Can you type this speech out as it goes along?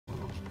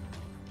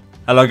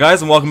Hello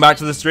guys and welcome back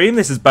to the stream.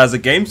 This is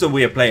Bazzach Games and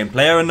we are playing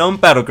PlayerUnknown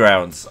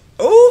Battlegrounds.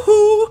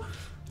 Ooh!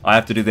 I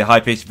have to do the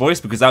high-pitched voice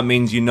because that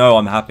means you know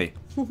I'm happy.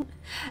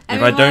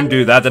 If I don't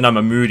do that, then I'm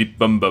a moody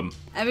bum bum.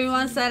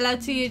 Everyone say hello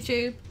to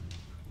YouTube.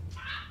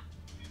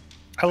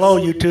 Hello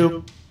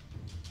YouTube.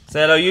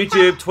 Say hello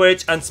YouTube,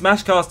 Twitch and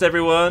Smashcast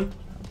everyone.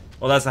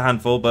 Well, that's a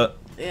handful, but...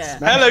 Yeah.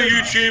 Hello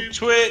YouTube,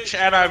 Twitch,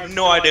 and I have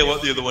no idea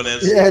what the other one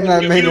is. Yeah, no,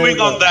 If you're doing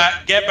on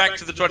that, get back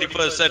to the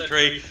 21st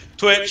century.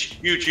 Twitch,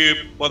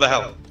 YouTube, what the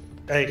hell?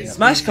 Hey,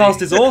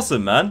 Smashcast is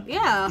awesome, man.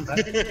 Yeah.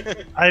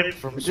 I'm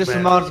from It just Smash.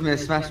 reminds me of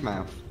Smash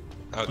Mouth.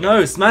 Okay.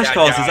 No, Smashcast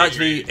Yeah, is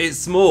actually... It's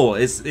small.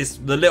 It's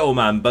the little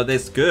man, but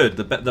it's good.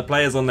 The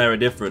players on there are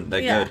different.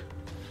 They're Yeah. good.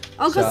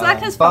 Uncle So,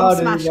 Slacker's from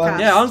Barney Smashcast.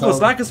 wants- Yeah, Uncle So-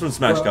 Slacker's from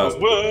Smashcast.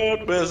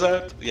 What was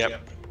that? Yep.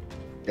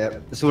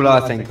 Yep, that's all I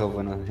think of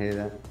when I hear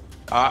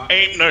that.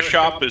 Ain't no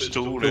sharpest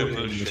tool in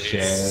the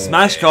shed.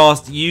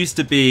 Smashcast used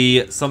to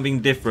be something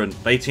different.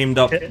 They teamed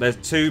up. There's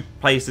two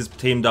places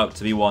teamed up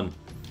to be one.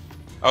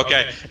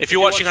 Okay, if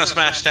you're watching on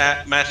Smash,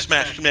 hello!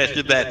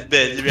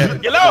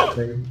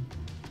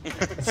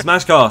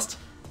 Smashcast.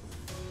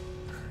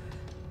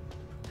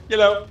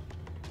 Hello!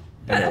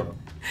 Hello.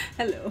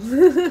 Hello.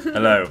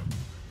 Hello.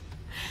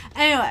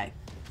 Anyway,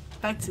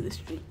 back to the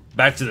stream.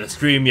 Back to the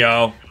stream,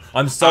 y'all.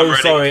 I'm I'm so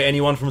ready. sorry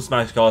anyone from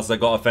Smashcast that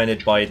got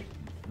offended by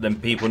them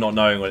people not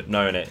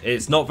knowing it.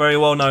 It's not very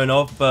well known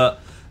of, but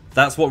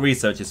that's what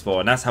research is for,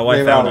 and that's how I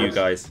Leave found us. you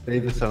guys.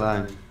 Leave us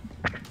alone.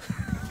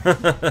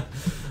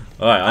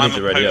 Alright, I I'm need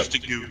to ready up. opposed to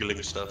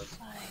Googling stuff.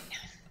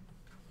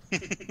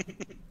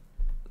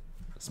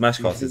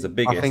 Smashcast is the I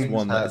biggest think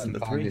one that it's isn't the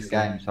behind three. this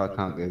game, so I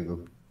can't Google.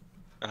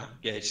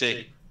 Yeah, you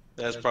see,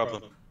 there's a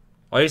problem.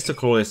 I used to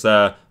call this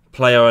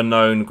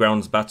PlayerUnknown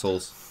Grounds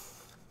Battles.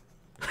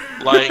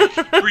 Like,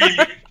 really,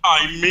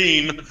 I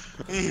mean.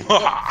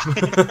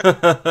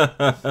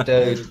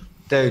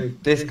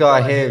 Dude, this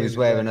guy here is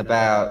wearing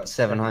about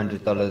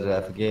 $700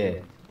 worth of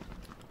gear.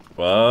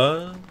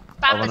 What?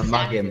 I want to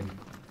mug him.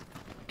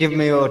 Give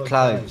me your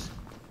clothes.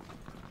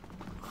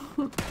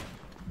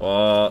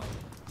 What?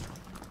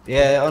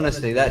 Yeah,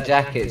 honestly, that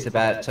jacket's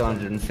about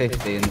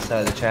 250 and so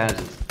are the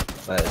trousers.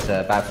 But it's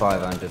about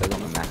 500, I got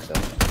my max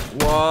on.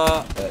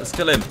 What? Let's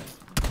kill him.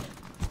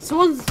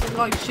 Someone's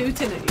like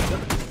shooting at you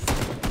guys.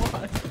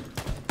 Why?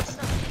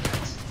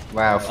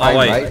 Wow, frame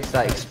wait. rates,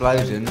 that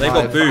explosion. They've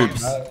got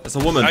boobs. It's a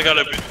woman. I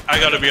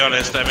gotta be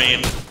honest. I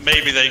mean,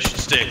 maybe they should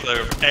steer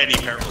clear of any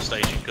peril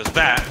station because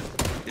that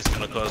is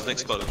gonna cause an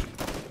explosion.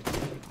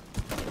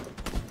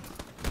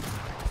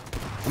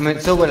 I mean,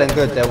 it's all well and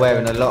good they're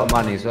wearing a lot of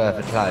money's worth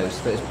of clothes,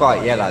 but it's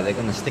bright yellow, they're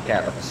going to stick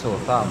out like a sore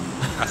thumb.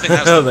 I think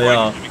that's the They point.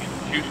 are.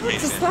 Uncle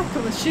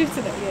Slacker was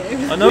shooting at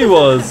you. I know he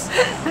was.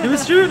 He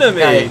was shooting at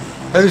Hey, me.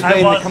 who's I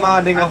been the was-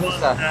 commanding I was,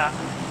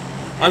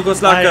 officer? Uncle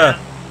Slacker.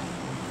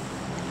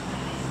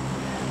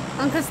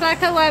 Uncle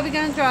Slacker, where are we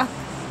going to drop?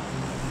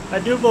 I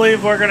do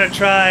believe we're gonna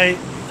try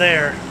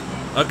there.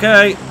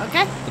 Okay.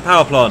 Okay. The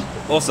power plant.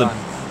 Awesome.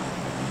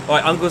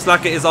 Alright, Uncle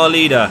Slacker is our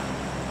leader.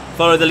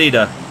 Follow the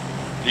leader.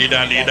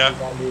 Leader. Leader.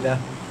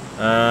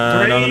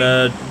 And I'm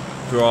gonna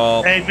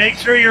drop. Hey, make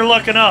sure you're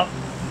looking up.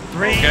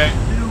 3, Okay.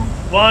 2,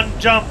 1,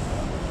 jump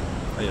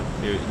Oh,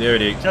 yeah, there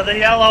it is. to the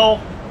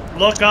yellow.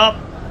 Look up.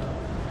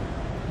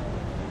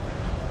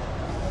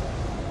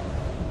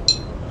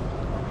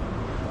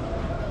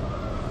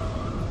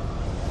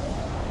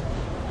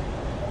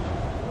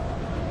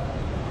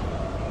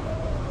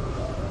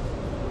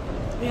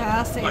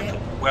 Yeah, I see Like it.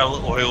 a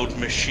well-oiled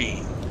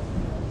machine.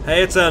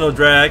 Hey, Eternal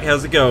Drag,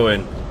 how's it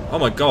going? Oh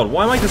my god,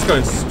 why am I just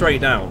going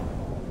straight down?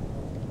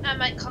 I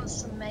might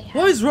cause some mayhem.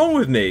 What is wrong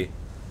with me?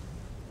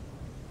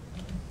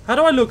 How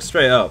do I look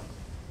straight up?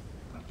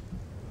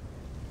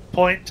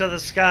 Point to the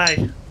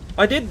sky.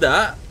 I did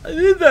that.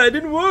 It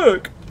didn't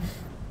work.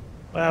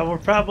 Well, we're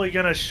probably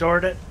gonna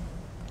short it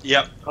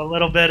Yep. a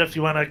little bit if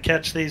you want to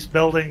catch these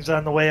buildings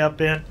on the way up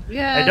in.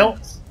 Yeah. I don't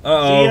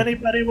Uh-oh. see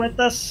anybody with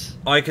us.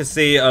 I can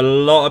see a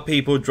lot of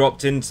people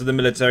dropped into the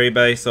military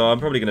base, so I'm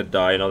probably gonna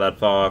die not that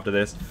far after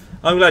this.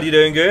 I'm glad you're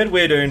doing good.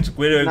 We're doing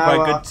No, quite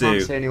I good can't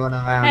too. see anyone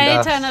around Hey,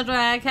 us. Eternal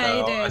Drag, how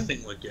you doing? I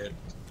think we're good.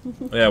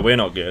 Yeah, we're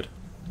not good.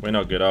 We're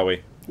not good, are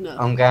we? No.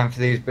 I'm going for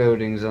these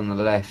buildings on the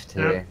left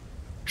here.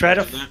 Try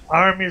to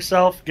arm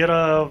yourself, get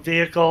a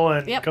vehicle,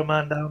 and Yep. come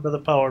on down to the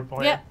power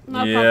plant. Yep, no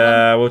problem.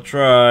 Yeah, we'll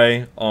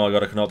try. Oh my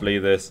god, I cannot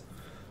believe this.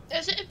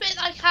 Is it a bit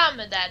like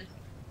Hammer then?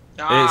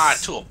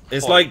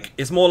 It's like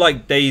it's more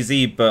like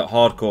DayZ but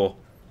hardcore.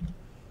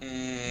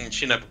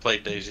 She never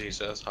played Daisy,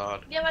 so that's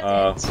hard. Yeah,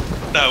 I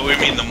did. No, we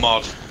mean the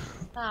mod.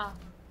 Oh.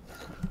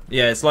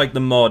 Yeah, it's like the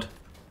mod,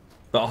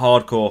 but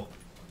hardcore.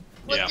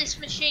 Would Yeah. this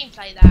machine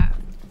play that?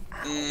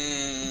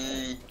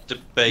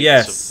 Debatable.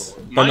 Yes,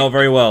 but not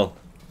very well.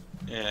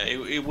 Yeah,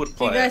 it would You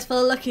play. guys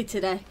feel lucky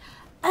today.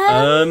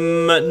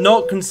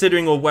 Not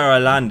considering where I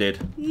landed.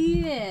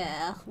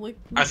 Yeah.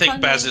 I think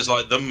Baz is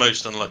like the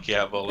most unlucky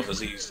out of all of us.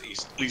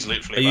 He's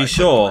literally. Are you like,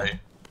 sure?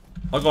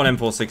 I got an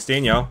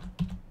M416, y'all.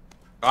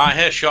 I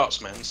hear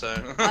shots, man. So.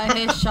 I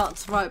hear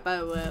shots right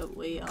by where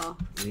we are.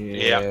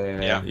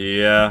 Yeah.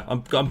 Yeah,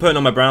 I'm putting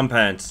on my brown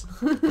pants.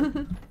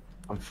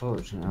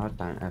 Unfortunately, I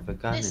don't have a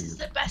gun This in is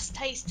the best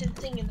tasting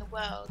thing in the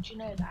world. You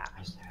know that.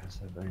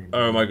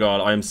 Oh my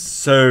god, I am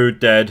so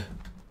dead.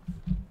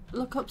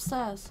 Look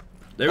upstairs.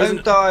 There Don't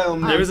isn't. die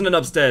on me. There isn't an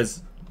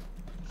upstairs.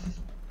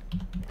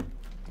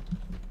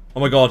 Oh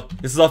my god,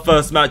 this is our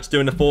first match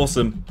doing a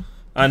foursome,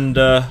 and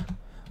I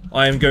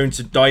am going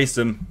to dice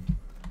him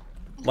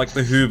like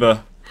the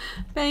Hoover.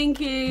 Thank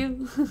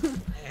you.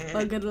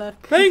 Well, good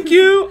luck. Thank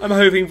you. I'm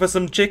hoping for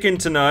some chicken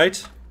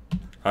tonight.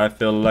 I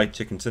feel like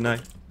chicken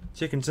tonight.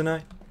 Chicken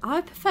tonight.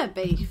 I prefer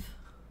beef.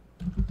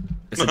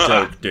 It's a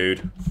joke,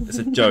 dude. It's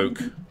a joke.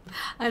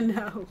 I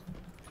know.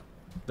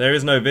 There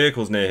is no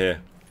vehicles near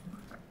here.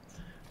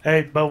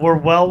 Hey, but we're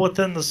well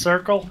within the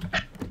circle.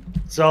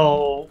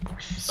 So.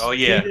 Oh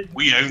yeah, speed it-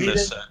 we own speed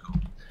this it- circle.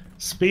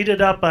 Speed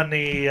it up on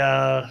the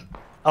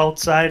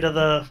outside of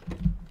the.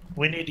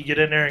 We need to get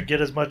in there and get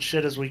as much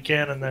shit as we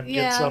can, and then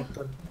Yeah. get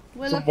something,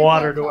 We're some looking for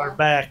water a to car. our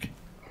back,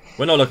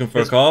 We're not looking for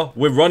a car.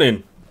 We're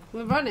running.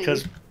 We're running.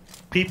 because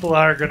people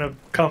are gonna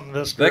come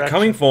this direction. They're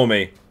coming for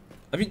me.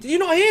 Do you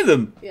not hear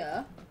them?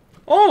 Yeah.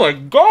 Oh my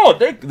god,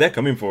 they're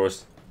coming for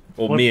us.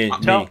 Or Well, me.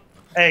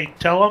 Hey,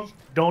 tell them.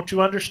 Don't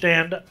you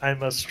understand?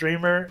 I'm a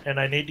streamer and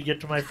I need to get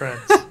to my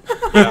friends.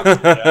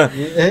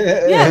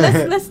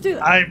 Yeah, let's do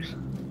that.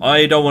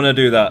 I don't want to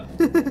do that.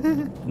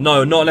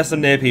 No, not unless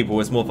I'm near people.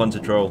 It's more fun to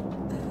troll.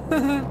 Be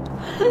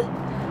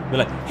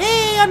like,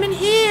 hey, I'm in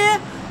here.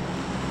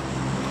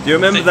 Do you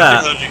remember I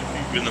that?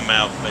 heard you in the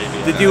mouth,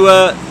 maybe. Did you,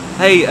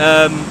 hey,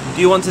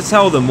 do you want to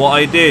tell them what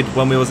I did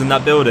when we was in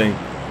that building?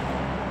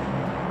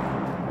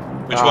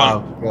 Which Oh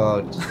one?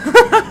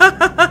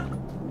 god.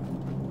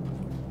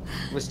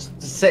 Was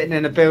sitting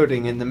in a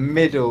building in the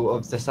middle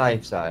of the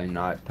safe zone,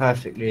 like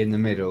perfectly in the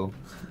middle.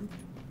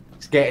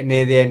 It's getting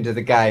near the end of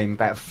the game,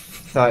 about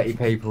 30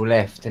 people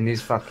left, and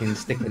he's fucking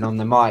sticking on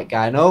the mic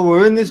going, "Oh,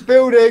 we're in this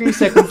building,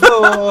 second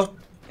floor."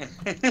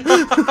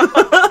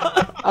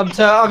 I'm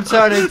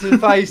turning to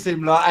face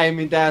him, like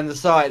aiming down the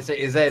sights at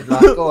his head,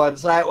 like, "Go on,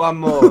 say it one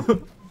more."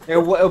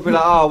 He'll be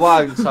like, "Oh, I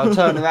won't." So I'll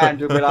turn around,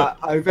 he'll be like,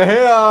 "Over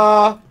here."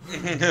 Oh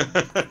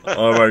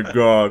my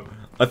god.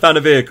 I found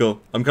a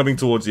vehicle. I'm coming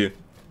towards you.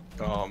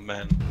 Oh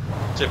man,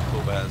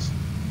 typical Baz.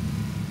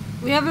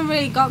 We haven't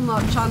really got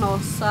much on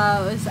us,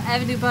 so if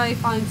everybody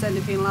finds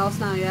anything else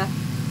now, yeah?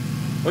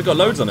 We got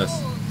loads on us.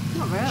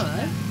 Not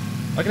really.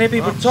 I can hear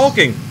people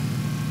talking.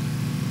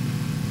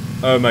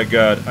 Oh my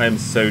god, I am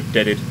so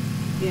deaded.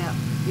 Yeah,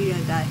 you're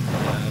gonna die.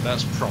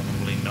 That's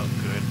probably not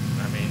good.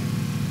 I mean,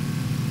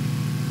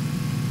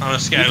 on a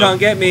scale You can't of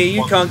get me,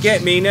 you can't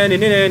get me, no no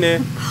no no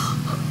no.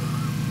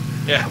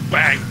 Yeah,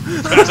 bang!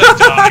 Bazzach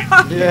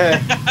died. Yeah,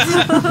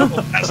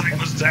 Bazzach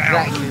was down.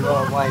 exactly what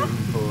I'm waiting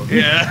for.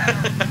 Yeah.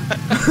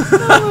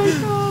 Oh my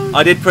god.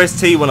 I did press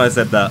T when I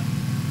said that.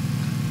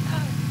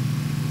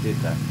 Did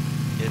that.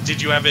 Yeah, did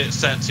you have it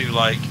set to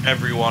like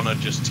everyone or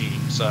just team?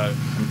 So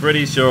I'm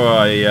pretty sure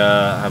I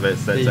have it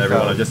set to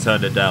everyone, I just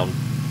turned it down.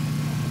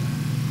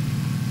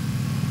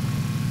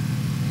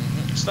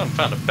 still haven't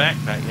found a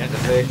backpack yet.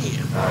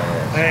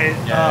 Hey,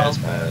 Yeah, it's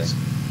Baz.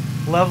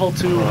 level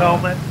 2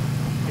 helmet.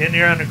 In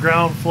here on the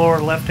ground floor,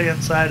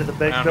 left-hand side of the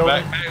big Found a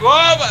building. backpack.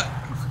 Whoa, but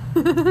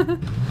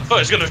I thought it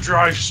was gonna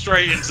drive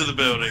straight into the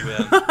building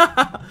then.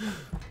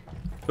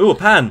 Ooh, a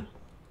pan.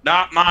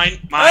 Not mine.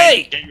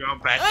 Hey! Get your own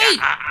pen. Hey!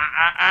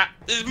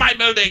 This is my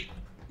building.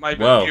 My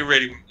Whoa.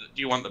 building.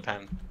 Do you want the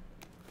pen?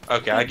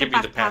 Okay, I'll Take give the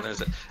you the pen.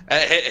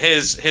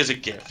 backpack. Here's a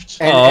gift.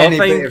 Oh, Any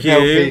thank bit of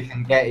help you. he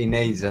can get, he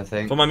needs, I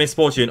think. For my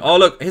misfortune. Oh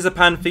look, here's a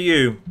pan for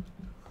you.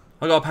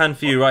 I got a pan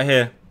for you right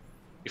here.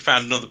 You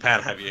found another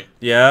pen, have you?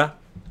 Yeah?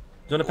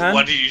 Do you want a pan?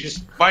 Why did you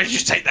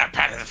just take that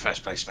pen in the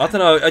first place, I man? don't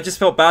know, I just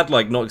felt bad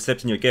like not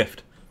accepting your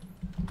gift.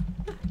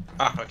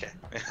 Ah, okay.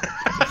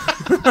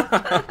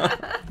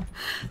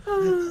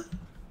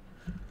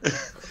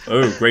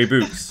 Oh, grey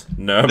boots.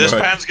 No, This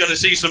right. pan's gonna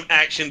see some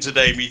action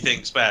today,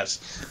 methinks,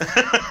 Baz.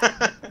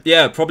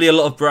 Yeah, probably a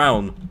lot of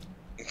brown.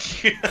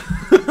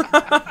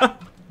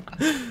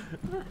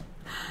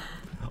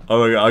 Oh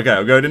my god, okay,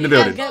 I'm going in the You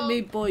can't building. get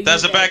me, boy.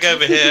 There's you a bag bitch.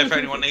 over here if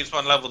anyone needs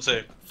one, level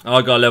 2. Oh,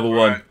 I got level 1.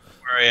 Where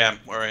I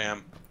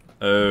am.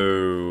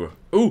 Oh.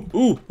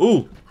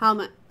 Ooh.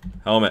 Helmet.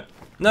 Helmet.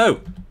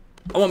 No!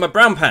 I want my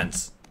brown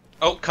pants.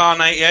 Oh, Car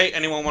 98.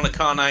 Anyone want a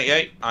Car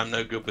 98? I'm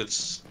no good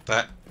with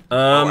that.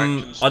 I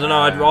don't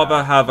know, I'd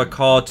rather have a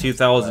car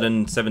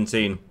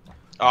 2017.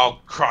 Oh,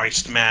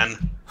 Christ,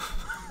 man.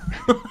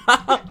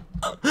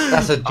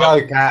 That's a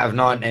joke out of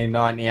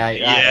 1998.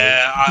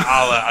 Yeah,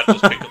 I'll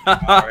just pick up the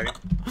car.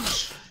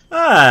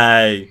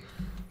 Hey!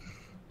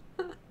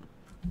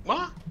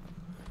 What?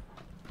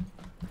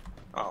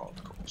 Oh,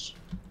 of course.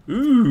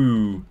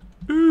 Ooh,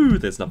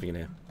 there's nothing in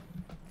here.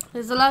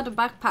 There's a load of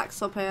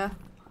backpacks up here.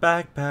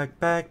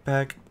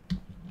 Backpack.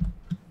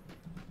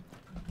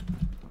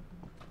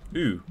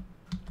 Ooh.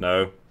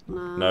 No.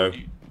 No.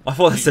 I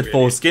thought it said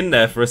full skin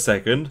there for a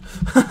second.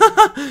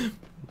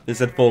 It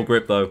said full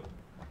grip though.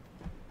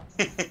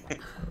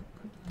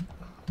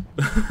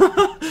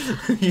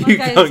 You Okay,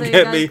 can't so you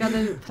get guys me.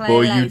 gonna play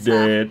Boy, you later.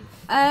 did.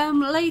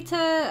 Later,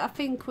 I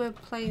think we're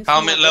playing. some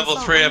Helmet other level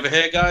song. 3 over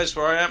here, guys,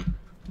 where I am.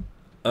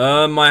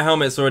 My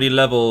helmet's already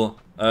level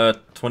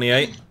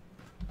 28.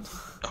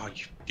 Oh,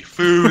 you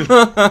fool!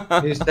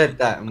 Who said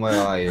that and where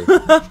are you?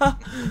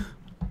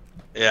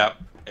 Yeah.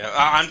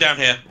 I'm down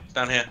here.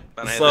 Down here.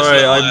 Sorry,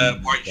 There's a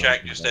I'm- white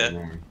shack just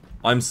there.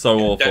 I'm so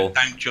awful.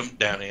 Don't jump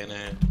down here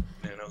now.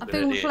 No, not I good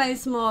think we'll idea. play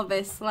some more of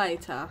this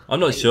later. I'm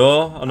not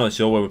sure. I'm not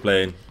sure where we're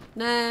playing.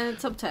 Nah,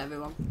 it's up to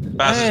everyone.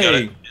 Baz has got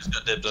Hey. it. He's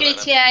got dibs on it.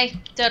 GTA,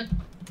 done.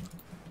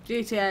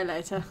 GTA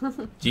later.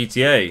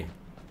 GTA.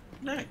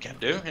 No, can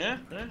do. Yeah.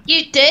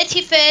 You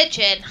dirty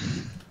virgin.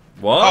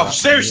 What? Oh,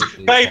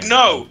 seriously, babe,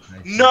 no,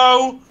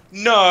 no,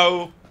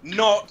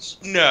 not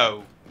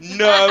no.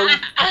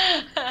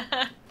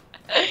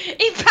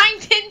 He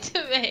banged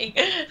into me.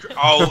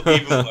 Oh,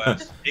 even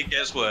worse. It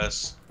gets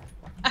worse.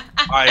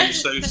 I'm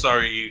so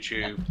sorry,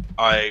 YouTube.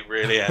 I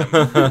really am.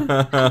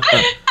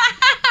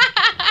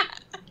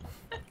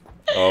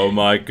 Oh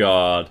my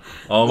god.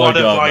 Oh my What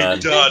have god, I man.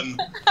 done?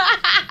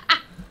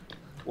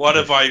 What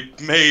have I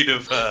made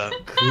of her?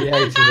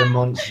 Created a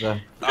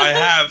monster. I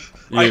have.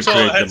 I You've thought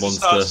I created had a to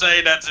start monster.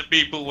 saying that to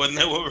people when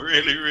they were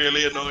really,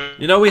 really annoying.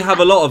 You know, we have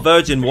a lot of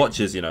virgin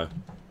watchers, you know.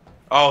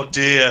 Oh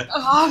dear.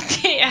 Oh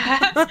dear.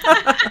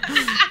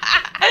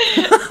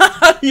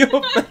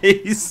 Your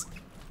face.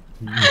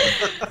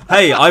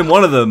 Hey, I'm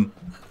one of them.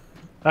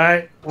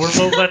 Alright, we're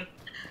moving.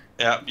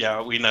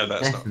 Yeah, we know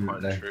that's not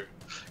Definitely. quite true.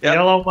 Yep.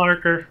 Yellow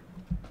marker.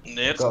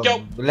 Let's Got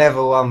go. a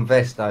level 1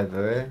 vest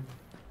over here.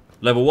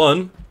 Level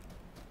 1?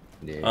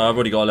 Yeah. I've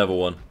already got a level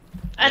 1.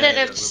 I don't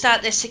know if to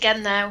start this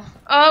again now.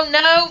 Oh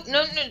no.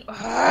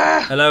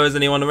 Ugh. Hello, is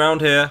anyone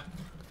around here?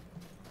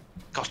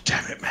 God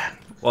damn it, man.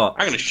 What?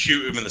 I'm gonna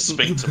shoot him in the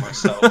sphincter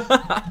myself. I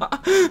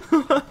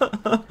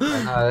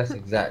know, that's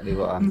exactly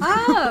what I'm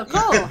Oh,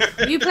 cool.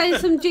 You playing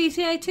some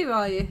GTA too,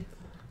 are you?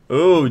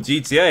 Ooh,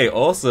 GTA,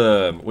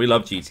 awesome. We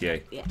love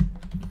GTA. Yeah.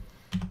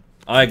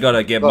 I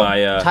gotta get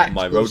my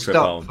road trip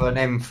stock on. for an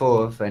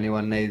M4 if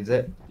anyone needs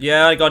it.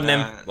 Yeah, I got an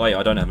M. Wait,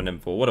 I don't have an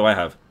M4. What do I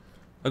have?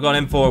 I got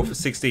an M4 for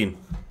 16.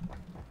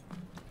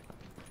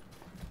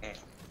 That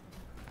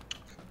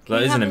you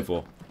is an have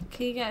M4.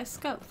 Can you get a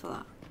scope for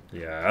that?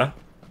 Yeah.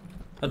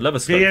 I'd love a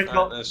scope.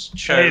 Vehicle. Let's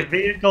Hey, choke.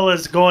 vehicle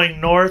is going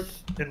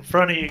north in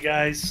front of you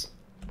guys.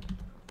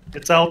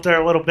 It's out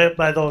there a little bit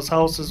by those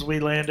houses we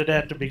landed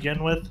at to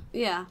begin with.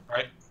 Yeah.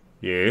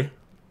 Yeah.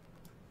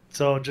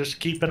 So just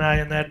keep an eye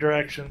in that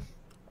direction.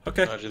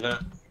 Okay. Roger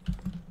that.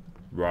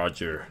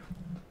 Roger.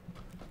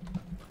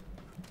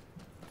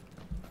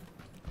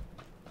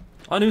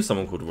 I knew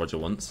someone called Roger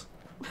once.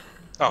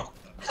 Oh.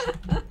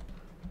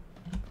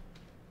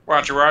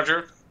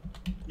 Roger.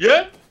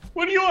 Yeah?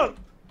 What do you want?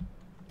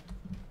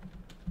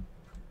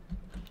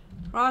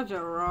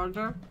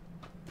 Roger.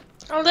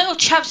 Oh, little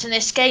chaps in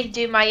this game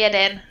do my head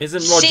in.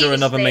 Isn't Roger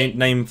another Seriously.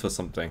 name for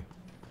something?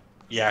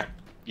 Yeah,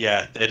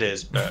 it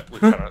is, but we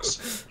cannot.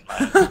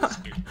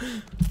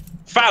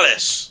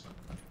 Phallus.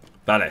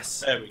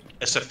 Phallus. There we go.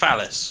 It's a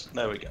phallus.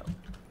 There we go.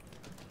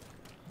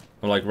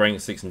 I'm like rank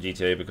 6 in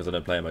GTA because I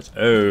don't play much.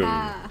 Oh.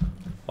 Ah.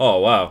 Oh,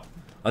 wow.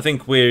 I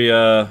think we're,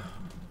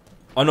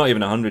 I'm not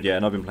even 100 yet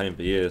and I've been playing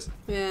for years.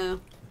 Yeah.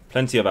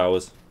 Plenty of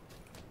hours.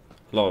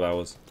 A lot of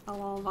hours. A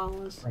lot of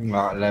hours. I'm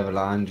like level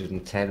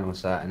 110 or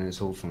something, and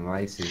it's all from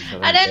races.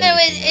 I don't know. do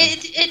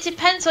anything else. It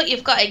depends what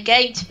you've got in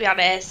game. To be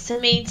honest, I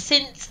mean,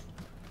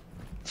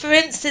 for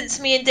instance,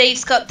 me and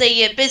Dave's got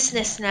the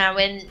business now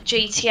in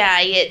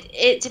GTA.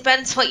 It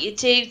depends what you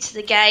do to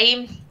the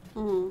game.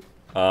 Mm.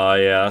 Ah,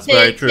 yeah, that's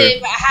very true. To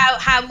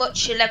how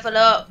much you level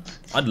up.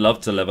 I'd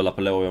love to level up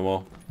a little bit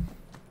more.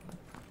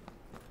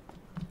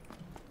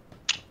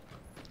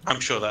 I'm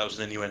sure that was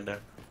an innuendo.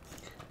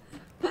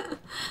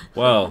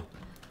 Well,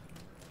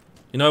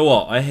 you know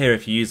what? I hear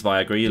if you use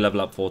Viagra, you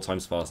level up 4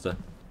 times faster.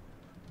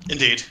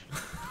 Indeed.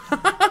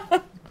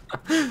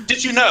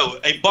 Did you know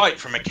a bite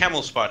from a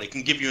camel spider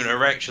can give you an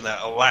erection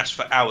that'll last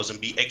for hours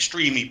and be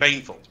extremely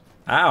painful?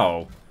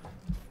 Ow.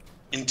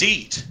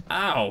 Indeed.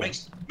 Ow.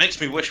 Makes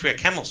me wish we had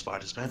camel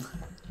spiders, man.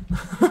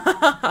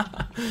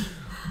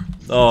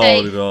 Oh,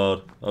 Hey.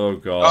 God. Oh,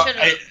 God. Shut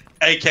up.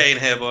 AK in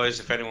here, boys,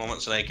 if anyone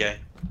wants an AK.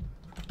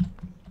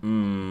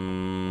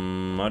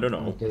 I don't I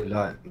know. do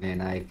like me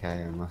an AK,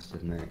 I must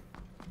admit.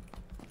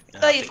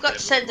 Oh, you've got to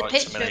send a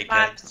picture of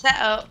my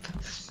setup.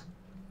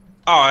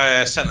 Oh,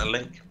 I sent a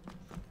link.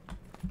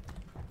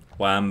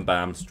 Wham,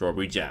 bam,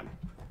 strawberry jam.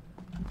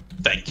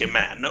 Thank you,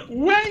 man.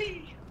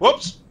 Way.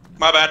 Whoops.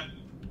 My bad.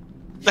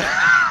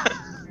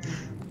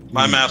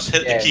 My mouse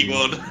hit the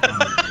keyboard.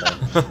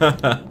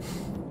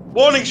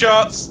 Warning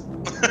shots.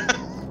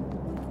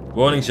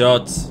 Warning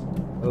shots.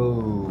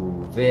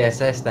 Ooh,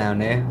 VSS down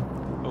there.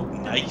 Oh,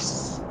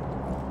 nice.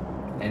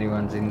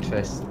 Anyone's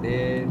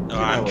interested? No,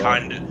 I'm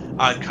kind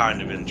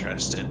of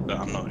interested, but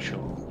I'm not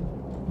sure.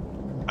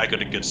 I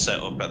got a good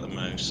setup at the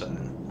most, so.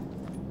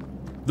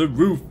 The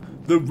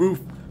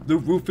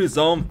roof is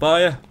on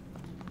fire.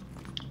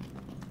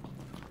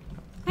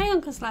 Hey,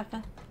 Uncle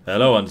Slacker.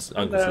 Hello, Uncle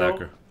Hello.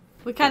 Slacker.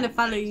 We're kind of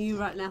following you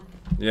right now.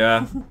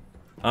 Yeah,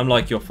 I'm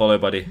like your follow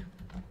buddy.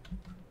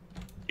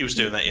 He was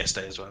doing that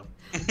yesterday as well.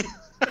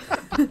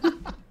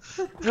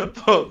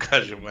 Poor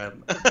Cushion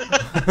man.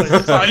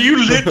 Are you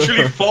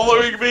literally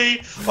following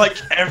me like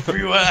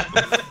everywhere?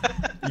 Couldn't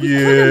help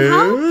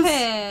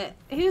Yes.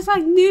 it. He was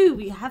like new.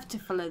 We have to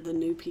follow the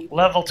new people.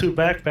 Level 2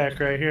 backpack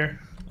right here.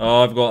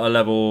 Oh, I've got a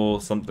level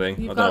something.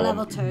 You've I got don't level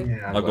want... 2.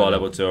 Yeah, I've got a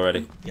level 2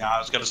 already. Yeah, I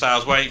was gonna say I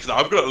was waiting for that.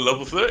 I've got a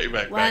level 30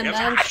 backpack. When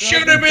I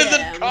should have been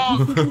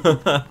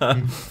the car.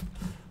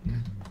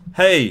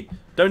 Hey,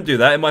 don't do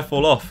that. It might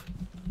fall off.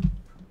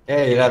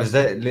 Yeah, you'll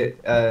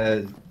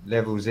have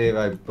level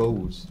 0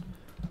 balls.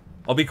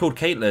 I'll be called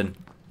Caitlin.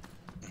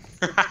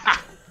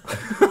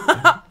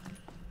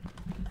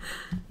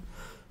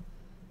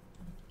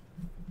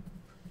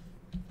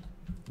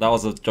 That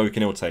was a joke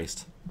in ill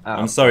taste. Oh,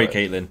 I'm sorry,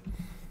 Caitlin.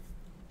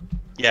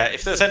 Yeah,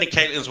 if there's any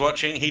Caitlins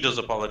watching, he does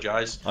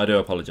apologise. I do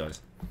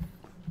apologise.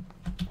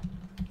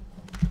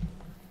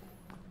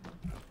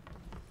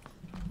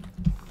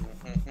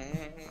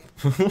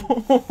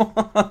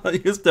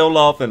 You're still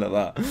laughing at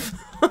that.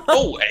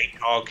 Oh,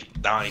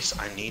 ACOG. Nice.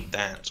 I need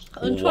that.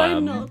 I'm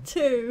trying not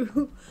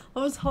to.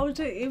 I was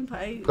holding it in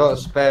pain. Got a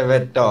spare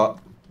red dot.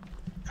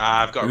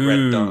 I've got a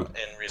red dot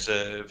in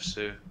reserve,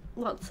 so...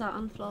 What's that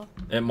on the floor?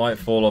 It might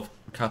fall off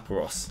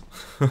Kaparos.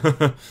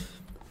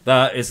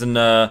 That is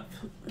a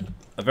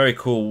very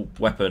cool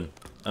weapon,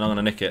 and I'm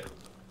gonna nick it.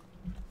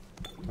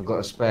 I've got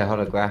a spare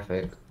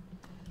holographic.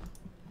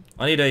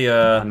 I need a.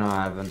 Oh, no,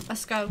 I haven't. A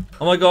scope.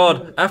 Oh my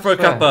god, Afro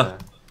Kappa!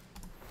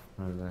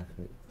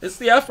 Holographic. It's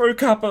the Afro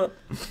Kappa!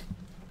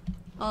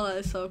 Oh, that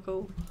is so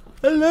cool.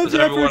 I love Is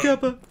the Afro everyone-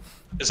 Kappa!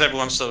 Is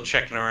everyone still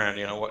checking around,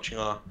 you know, watching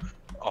our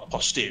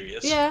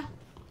posteriors? Yeah.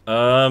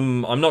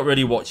 I'm not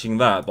really watching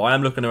that, but I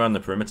am looking around the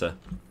perimeter.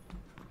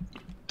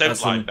 Don't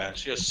That's lie, some-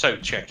 Bash. You're so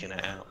checking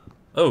it out.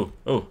 Oh,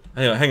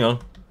 hang on.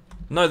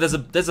 No, there's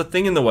a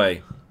thing in the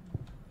way.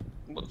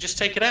 Well, just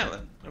take it out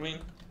then. I mean...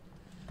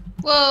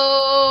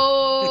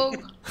 Whoa!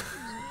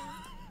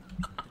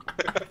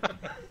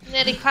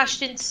 Nearly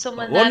crashed into I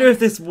someone wonder then. if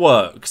this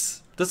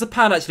works. Does the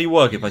pan actually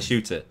work if I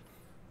shoot it?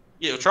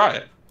 Yeah, try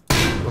it.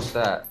 What's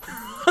that?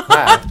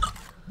 Wow.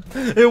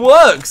 It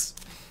works!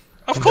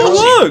 Of It course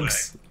it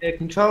works! Yeah,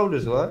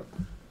 controllers work.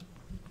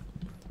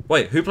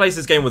 Wait, who plays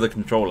this game with a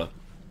controller?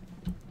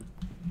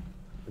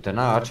 I don't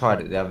know, I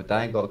tried it the other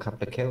day and got a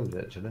couple of kills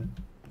actually.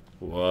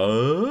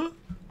 What?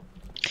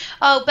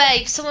 Oh,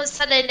 babe, someone's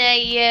selling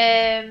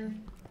a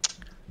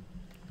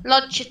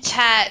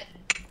Logitech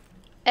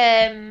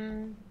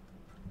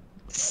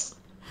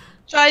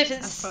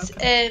driving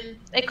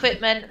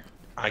equipment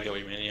I get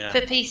what you mean, yeah.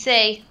 for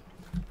PC.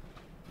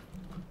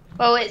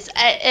 Well, it's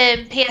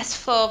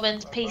PS4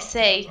 and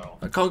PC.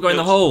 I can't go in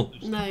the hole!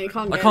 No, you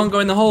can't. I can't go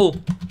in the hole!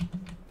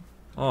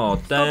 Oh,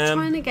 Stop damn.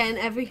 trying to get in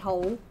every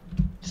hole.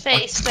 I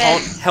Facebook.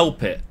 can't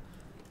help it.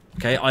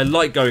 Okay, I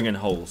like going in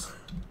holes.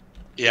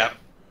 Yeah.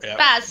 Yeah.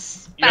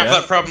 Baz. You have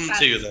Baz, that problem Baz,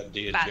 too then,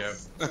 do you, Joe?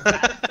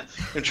 Baz.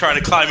 And trying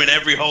to climb in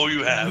every hole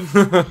you have.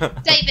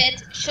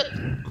 David, shut.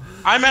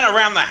 I meant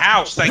around the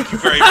house, thank you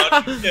very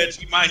much.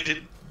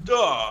 Dirty-minded.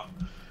 Oh,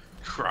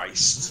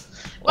 Christ.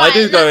 I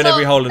do go in that's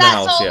every all- hole in the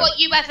house, That's all yeah. what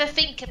you ever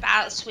think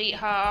about,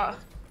 sweetheart.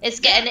 Is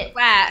getting it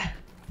wet.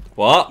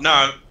 What?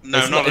 No,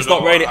 It's not it's at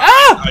not all. raining. I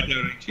Ah!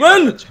 don't actually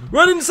Run! like it.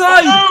 Run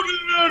inside!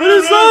 No, Run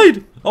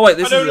inside! Oh wait,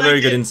 this I don't is a very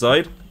like good it.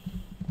 inside.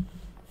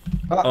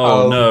 Uh-oh.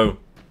 Oh no.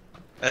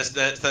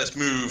 Let's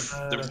move.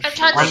 I'm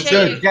trying to I'm show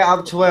good. you. Get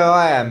up to where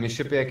I am. You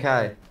should be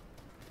okay.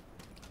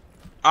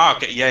 Ah,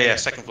 okay, yeah,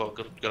 second floor.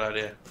 Good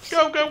idea.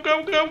 Go, go,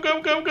 go, go,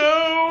 go, go,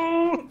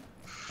 go!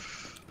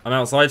 I'm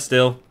outside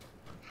still.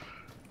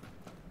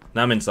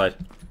 Now I'm inside.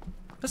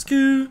 Let's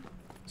go.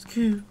 Let's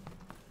go.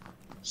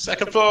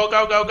 Second floor.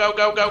 Go, go, go,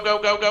 go, go, go,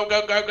 go, go,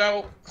 go, go,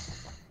 go.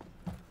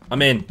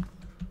 I'm in.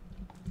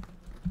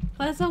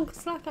 Where's Uncle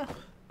Slacker?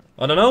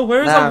 I don't know.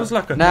 Where is Uncle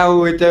Slacker? Now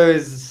all we do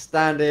is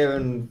stand here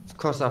and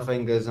cross our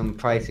fingers and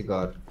pray to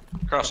God.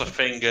 Cross our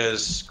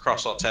fingers,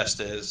 cross our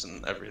testes,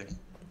 and everything.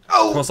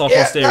 Oh, Cross our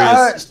yeah, posteriors. that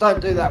hurts. Don't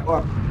do that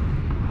one.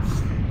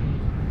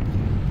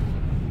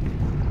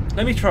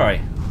 Let me try.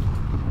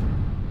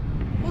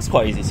 That's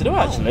quite easy to do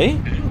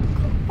actually.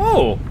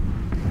 Oh.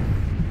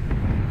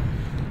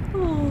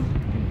 Oh,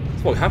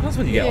 That's what happens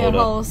when you get yeah, older.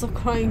 holes are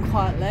crying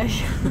quietly.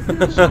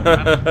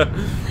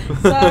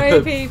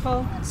 Sorry,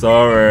 people.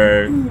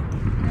 Sorry.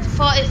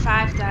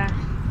 45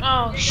 down.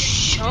 Oh,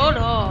 shut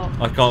up.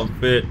 I can't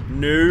fit.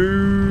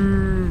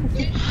 No.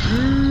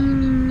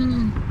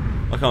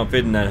 I can't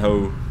fit in that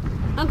hole.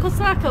 Uncle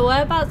Slacker,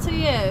 whereabouts are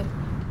you?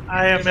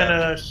 I am in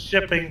a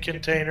shipping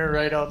container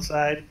right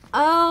outside.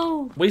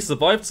 Oh, We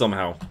survived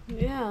somehow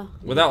yeah.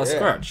 without a Yeah.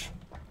 scratch.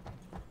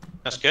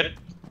 That's good.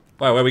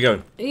 Wow, where are we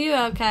going? Are you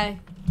okay?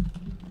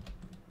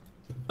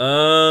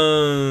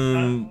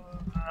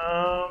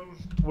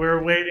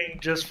 We're waiting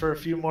just for a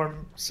few more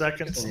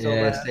seconds till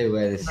Yeah, that. see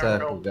where the Circle.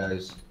 circle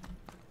goes.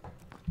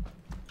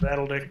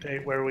 That'll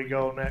dictate where we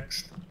go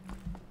next.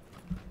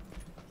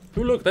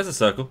 Oh look, there's a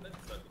circle.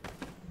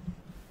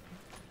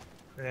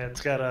 Yeah,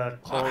 it's got a.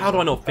 How do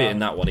I not fit in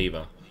that one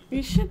either?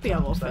 You should be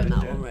able to fit in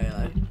that one,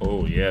 really.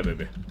 Oh yeah,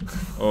 baby.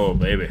 Oh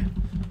baby.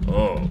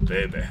 Oh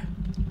baby.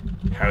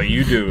 How are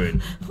you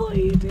doing? What are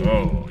you doing?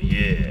 Oh,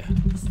 yeah.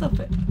 Stop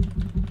it.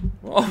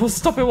 Oh,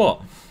 stop it,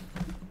 what?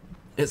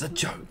 It's a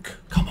joke.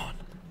 Come on.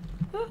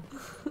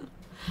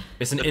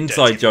 It's an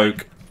inside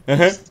joke.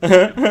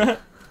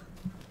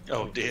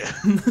 Oh dear.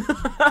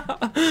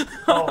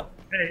 Oh,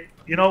 hey,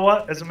 you know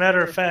what? As a matter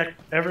of fact,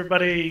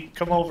 everybody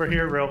come over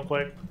here real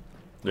quick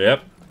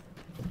Yep.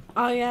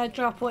 Oh yeah,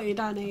 drop what you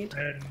don't need.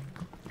 and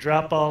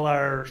drop all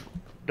our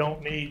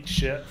don't need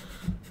shit.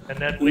 And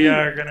then we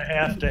are going to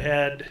have to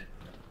head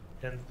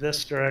in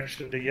this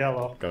direction to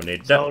yellow. Don't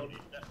need that. So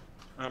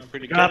I'm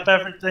pretty drop good.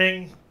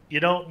 everything you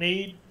don't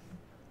need.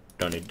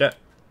 Don't need that.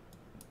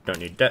 Don't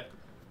need that.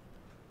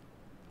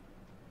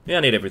 Yeah,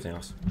 I need everything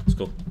else. It's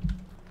cool.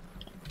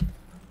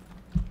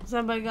 Has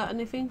anybody got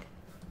anything?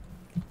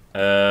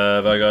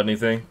 Have I got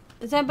anything?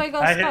 Has anybody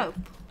got a scope?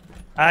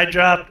 I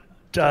dropped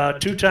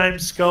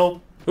 2x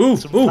scope, Ooh,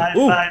 some ooh, ooh.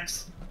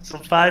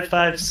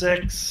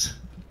 5.56.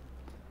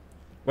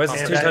 Where's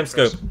this And 2x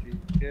scope?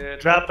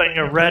 Dropping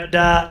a red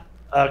dot,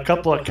 a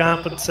couple of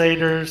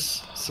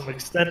compensators, some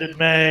extended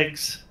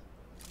mags,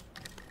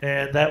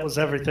 and that was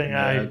everything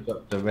I I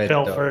got the red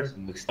pilfered. dots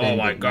and extended Oh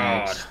my mag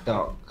God.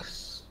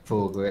 stocks,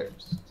 4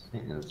 grips. I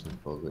think there was some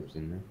 4 grips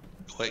in there.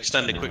 Well,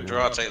 extended quick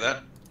draw, I'll take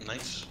that.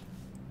 Nice.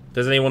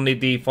 Does anyone need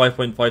the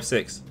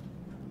 5.56?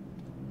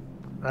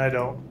 I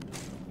don't.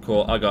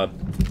 Cool, I got.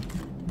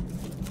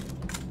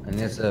 And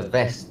there's a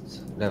vest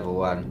level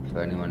 1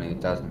 for anyone who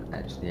doesn't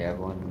actually have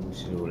one. We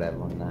should all have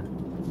one now.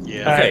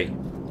 Yeah. Okay.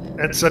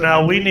 And so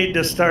now we need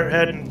to start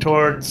heading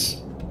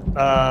towards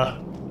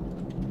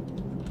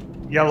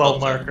yellow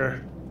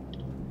marker.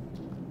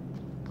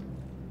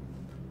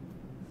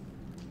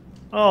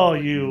 Oh,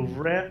 you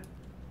rat.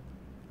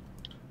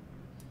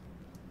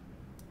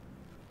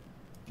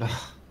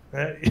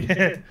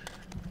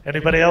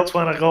 Anybody else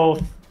want to go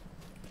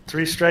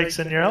 3 strikes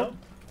and you're out?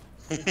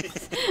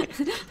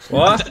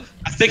 What?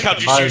 I think I'll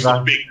just use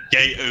the big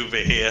gate over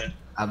here.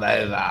 I'm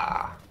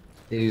over.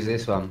 Use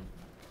this one.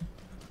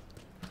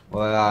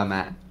 Where I'm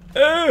at.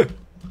 It's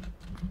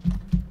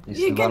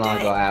You the can one I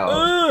do got it. out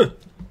of.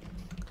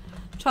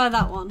 Try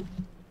that one.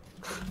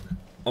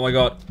 Oh my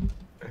god.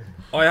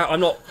 Oh yeah, I'm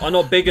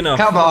not big enough.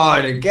 Come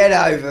on, get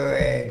over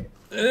here.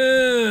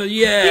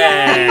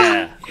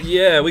 Yeah.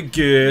 Yeah, we're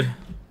good.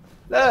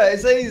 Look,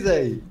 it's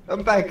easy.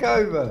 I'm back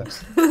over.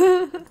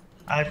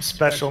 I'm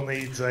special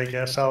needs, I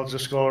guess. I'll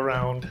just go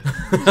around.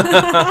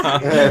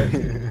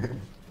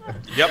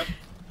 Yep.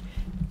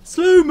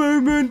 Slow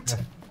moment.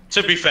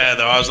 To be fair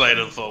though, I was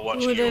later for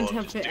watching We you didn't all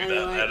have just it do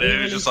anyway, that, and it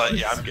even was just if like,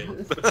 yeah, I'm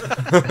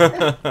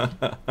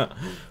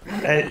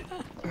good. Hey,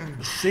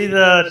 see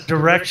the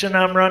direction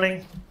I'm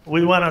running?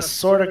 We want to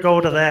sort of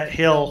go to that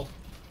hill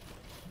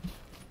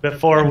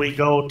before we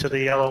go to the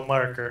yellow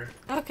marker.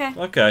 Okay.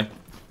 Okay.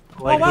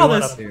 Like wow, we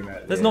there's-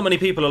 wanna- There's not many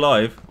people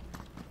alive.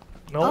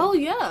 Nope. Oh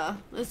yeah,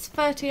 it's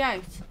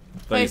 38.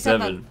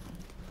 37.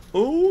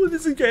 Oh,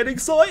 this is getting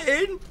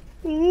exciting.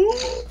 Ooh.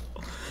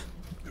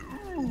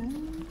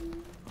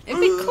 It'd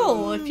be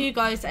cool if you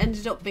guys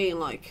ended up being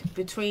like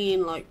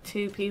between like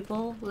 2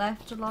 people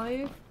left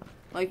alive.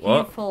 Like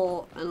What? you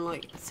 4 and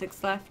like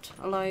 6 left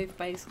alive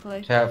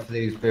basically. Check out for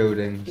these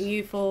buildings.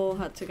 You 4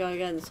 had to go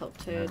against up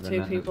to And 2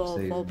 then people,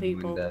 see 4 the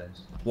people. windows.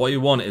 What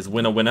you want is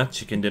winner,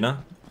 chicken dinner.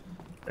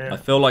 Yeah. I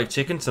feel like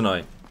chicken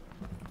tonight.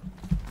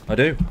 I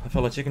do. I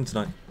feel like chicken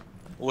tonight.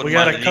 We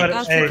gotta cut it.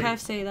 That's Hey. the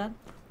KFC then.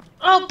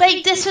 Oh,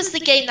 babe, this was the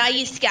game that I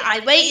used to get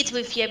irate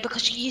with you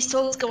because you used to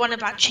always go on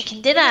about chicken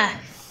dinner.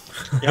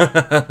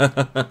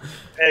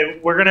 Hey,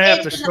 we're gonna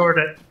have to short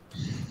it.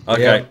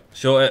 Okay, Yeah.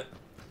 short it.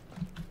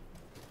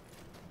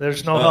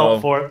 There's no Uh-oh.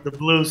 help for it. The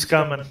blue's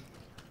coming.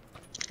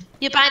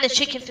 You're buying a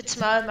chicken for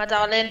tomorrow, my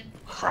darling.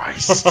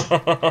 Christ.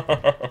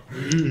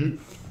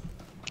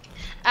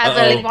 I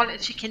really Uh-oh. want a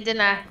chicken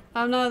dinner.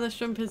 Oh no, the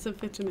shrimp isn't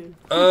fitting in.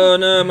 Oh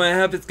no, my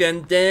habit's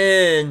getting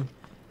done.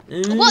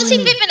 What's he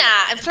bibbing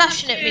at and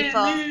flashing at me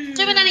for?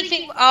 Doing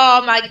anything?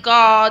 Oh my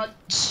god.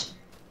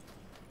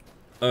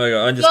 Oh my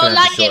god, I'm just You're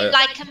gonna have to short lagging it.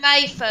 like a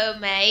mofo,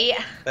 mate.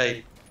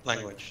 Hey,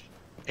 language.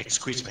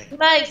 Excuse me.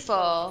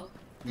 Mofo.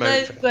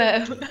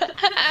 Mofo.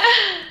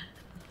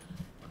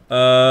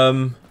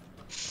 Mofo.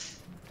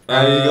 How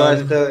are you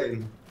guys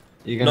doing?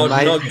 You gonna Not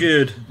make not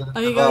good.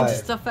 Are you going to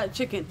Right. stuff that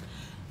chicken?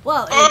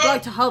 Well, I'd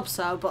like to hope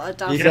so, but I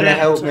doubt You it. gonna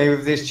help me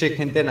with this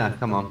chicken dinner?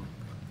 Come on.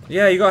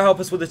 Yeah, you gotta help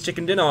us with this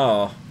chicken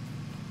dinner.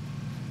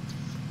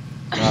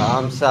 Right,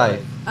 I'm safe.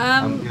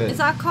 I'm good. Is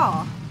that a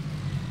car?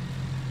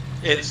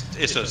 It's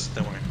us,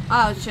 don't worry.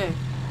 Oh, true.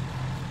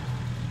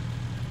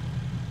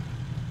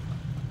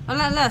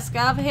 Well, let's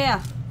go over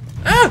here.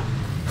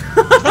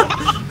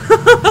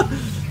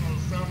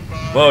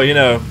 Well, you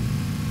know.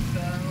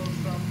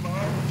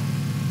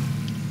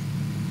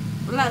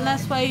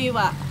 Let's where you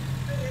at.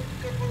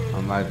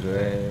 I'm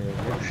over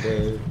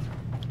here.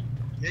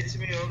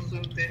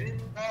 Geçmiyorsun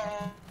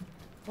seninle.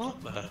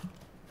 What the?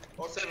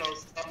 O sen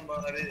olsan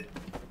bari.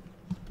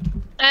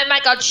 Oh my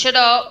god, shut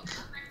up.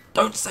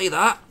 Don't say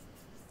that.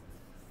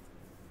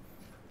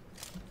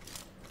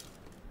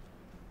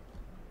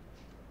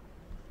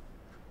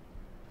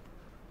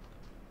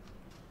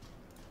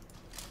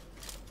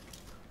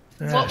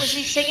 What was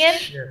he singing?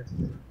 Shit.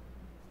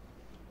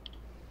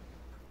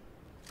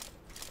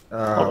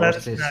 Oh, that's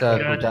what's this not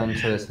circle good. done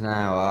to us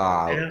now?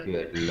 Oh, Yeah.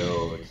 good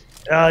lord.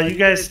 You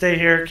guys stay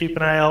here, keep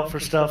an eye out for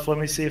stuff. Let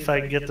me see if I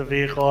can get the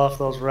vehicle off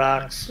those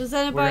rocks. Does We're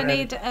anybody gonna-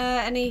 need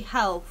any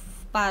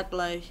health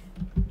badly?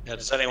 Yeah,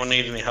 does anyone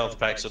need any health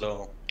packs at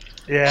all?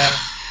 Yeah,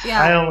 I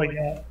Yeah. only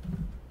got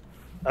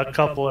a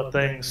couple of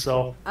things,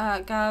 so.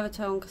 Go over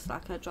to Uncle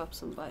Slack and drop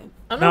somebody.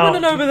 I'm No, not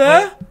running over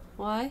there.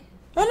 Why?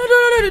 Oh,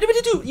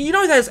 no. You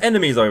know there's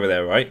enemies over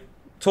there, right?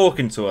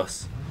 Talking to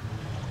us.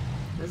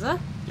 Is there?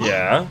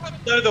 Yeah.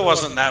 No, there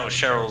wasn't. That was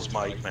Cheryl's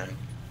mic, man.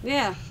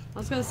 Yeah, I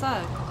was gonna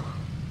say.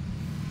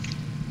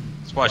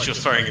 That's why she was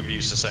throwing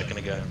abuse a second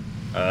ago.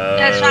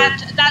 That's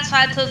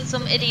why I told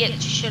some idiot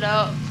to shut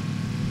up.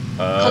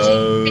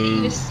 Because he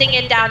was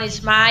singing down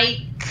his mic.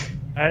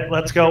 Alright,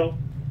 let's go.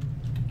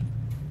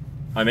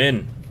 I'm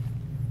in.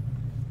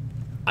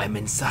 I'm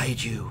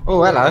inside you.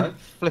 Oh, hello.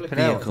 Flipping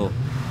out. Vehicle.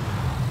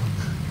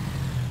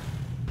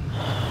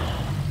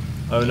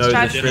 Oh no, the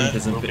Try to- shrimp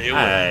isn't We'll big. be away.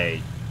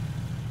 Hey.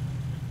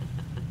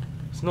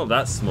 It's not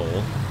that small.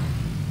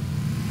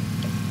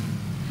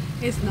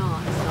 It's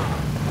not. It's not.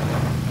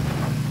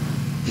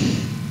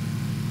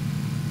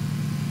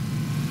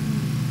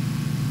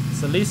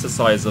 It's at least the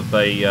size of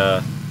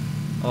a.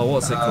 Oh,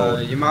 what's it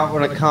called? You might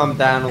want to calm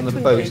down on the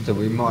booster.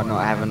 We might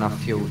not have enough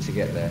fuel to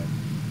get there.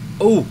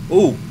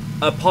 Oh,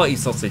 a party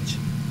sausage.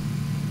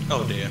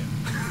 Oh dear.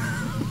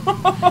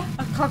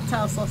 A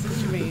cocktail sausage,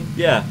 you mean?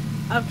 Yeah.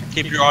 Okay.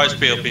 Keep your eyes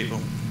peeled, people.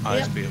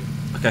 Eyes Yep. peeled.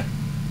 Okay.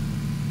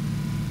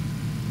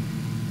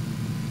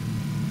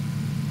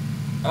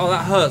 Oh,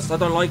 that hurts. I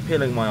don't like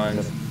peeling my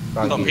eyes.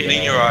 Stop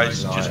peeling your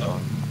eyes, just-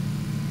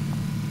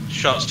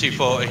 Shots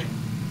 240.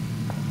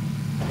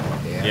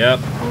 Yeah. Yep.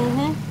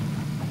 Mhm.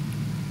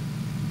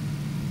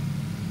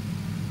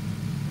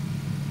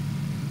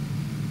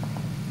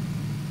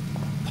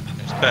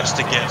 It's best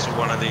to get to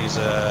one of these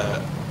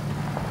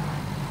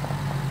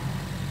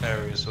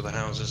areas for the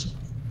houses.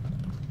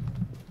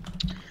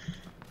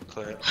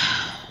 Clear.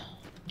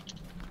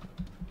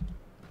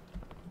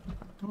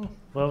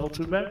 Level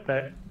 2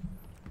 backpack.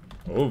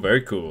 Oh,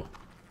 very cool.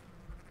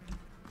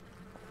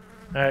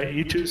 Alright,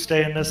 you two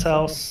stay in this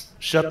house.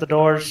 Shut the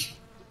doors.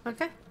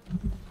 Okay.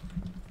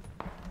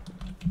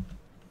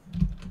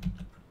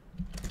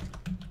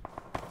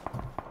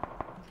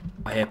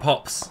 I hear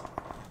pops.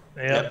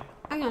 Yep.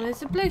 Hang on, is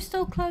the blue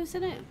still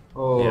closing in?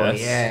 Oh, Yes.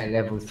 yeah,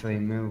 level 3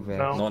 move there.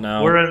 No, Not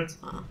now. We're in.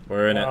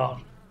 We're in it. Oh,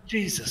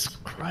 Jesus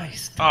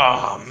Christ.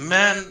 Oh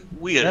man,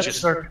 we are That's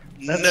just circle.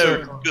 That's no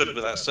circle. good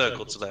with that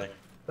circle today.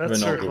 That's We're not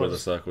circle. good with a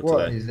circle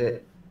What today. is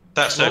it?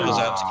 That circle's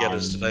out to get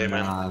us today,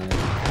 man. No.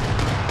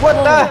 What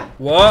the?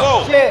 What?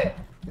 Oh! Shit!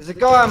 There's a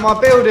guy in my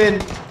building!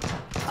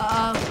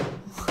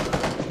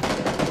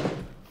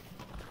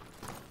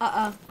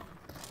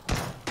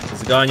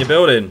 There's a guy in your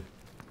building.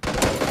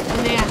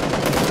 In the air.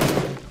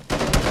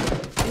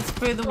 It's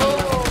through the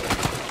window.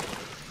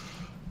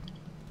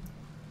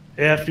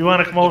 Yeah, if you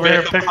want to come over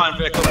here and pick.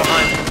 Vehicle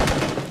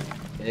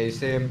behind. Yeah, you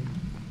see him?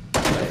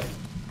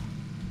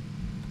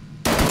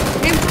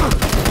 In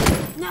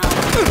front. No.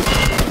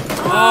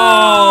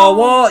 Oh,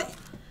 what?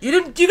 You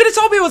didn't? You could have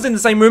told me I was in the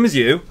same room as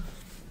you.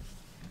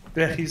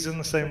 Yeah, he's in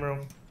the same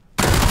room.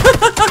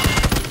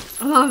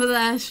 I'm over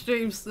there,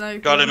 stream snow.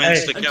 Got him Hey.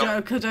 insta A kill.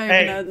 joke I don't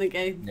Hey. even know in the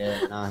game.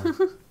 Yeah, no.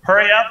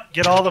 Hurry up,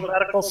 get all the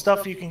medical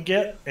stuff you can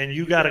get, and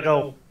you gotta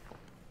go.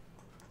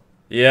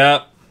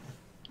 Yeah.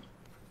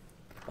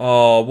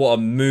 Oh, what a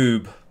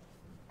moob.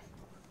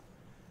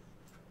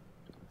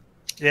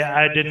 Yeah,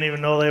 I didn't even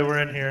know they were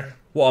in here.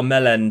 What a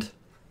melend.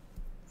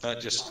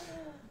 Just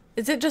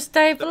Is it just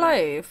Dave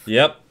alive?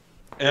 Yep.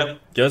 yep.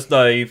 Just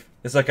Dave.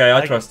 It's okay.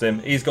 I trust him.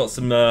 He's got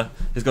some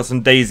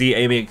Daisy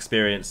aiming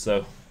experience,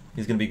 so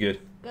he's gonna be good.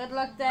 Good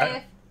luck,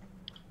 Dave.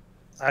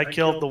 I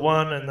killed the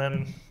one, and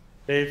then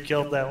Dave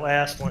killed that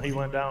last one. He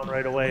went down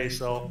right away,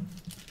 so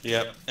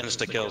Yep.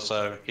 Insta kill.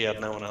 So he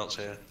had no one else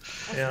here.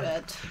 yeah.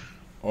 Good.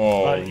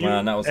 Oh You-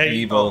 man, that was hey,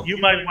 evil. You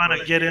might want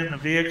to get in the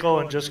vehicle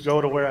and just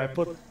go to where I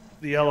put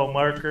the yellow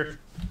marker.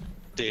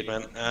 Dude,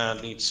 man,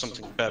 I need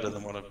something better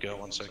than what I've got.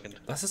 1 second.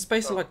 That's a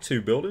space of like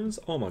 2 buildings.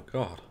 Oh my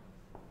god.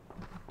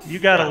 You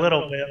got a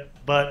little bit,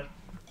 but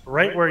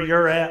right where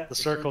you're at, the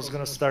circle's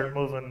going to start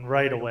moving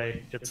right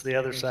away. It's the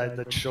other side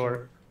that's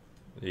short.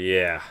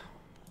 Yeah.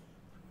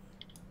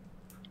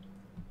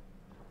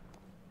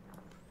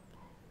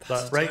 But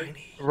That's right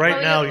tiny.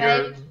 Oh, now, yeah,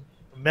 your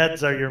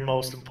meds are your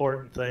most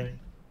important thing.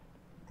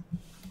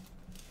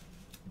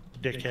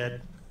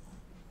 Dickhead.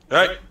 All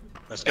right,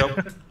 let's go.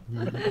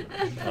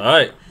 All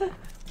right.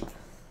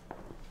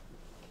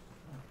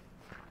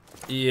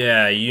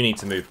 Yeah, you need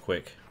to move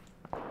quick.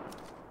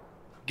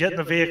 Get in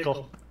the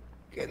vehicle.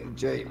 Get in the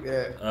Jeep,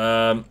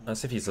 yeah.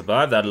 Let's see if you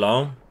survive that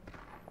long.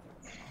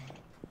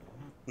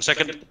 1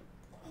 second.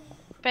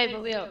 Babe,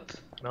 are we up?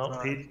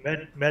 No,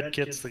 med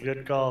kit's the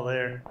good call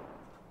there.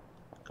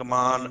 Come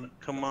on,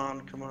 come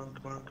on, come on,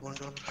 come on, come on,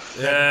 come on.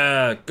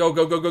 Yeah, go,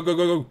 go, go, go, go,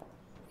 go, go.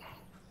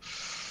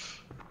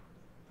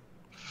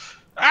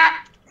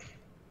 Ah!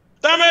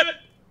 Damn it!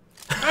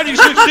 How do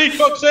 2060,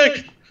 fuck's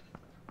sake!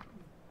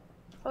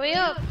 Hurry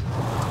up.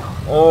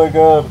 Oh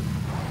god.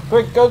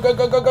 Quick, go, go,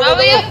 go, go, go,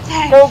 Hurry go, up,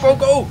 Dave. go, go,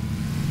 go.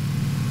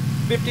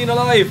 15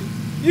 alive.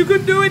 You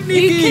can do it,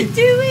 Nikki. You can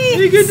do it.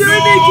 You can do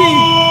it, Nikki.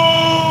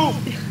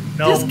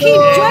 No, Just keep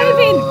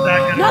driving.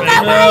 Not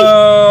that way. No.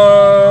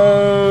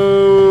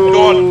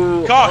 Go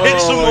on, car, hit Oh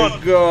someone.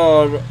 my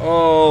god.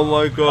 Oh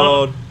my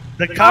god.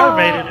 The car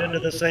made it into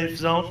the safe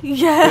zone.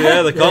 Yeah.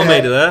 Yeah, the car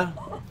made it there.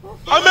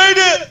 I made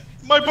it!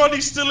 My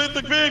body's still in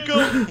the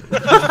vehicle.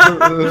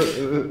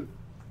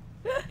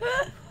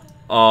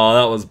 Oh,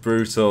 that was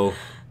brutal.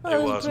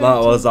 It was. That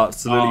was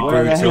absolutely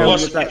where the If it hell brutal.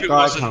 did that wasn't, if it guy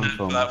wasn't come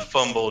from? that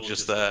fumble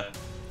just there.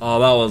 Oh,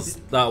 that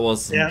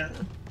was. Yeah.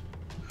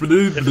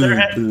 Blue,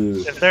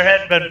 If there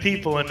hadn't been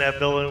people in that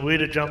building,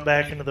 we'd have jumped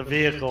back into the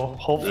vehicle.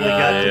 Hopefully,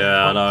 got to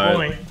Yeah, I one know.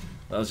 point.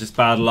 That was just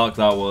bad luck.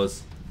 That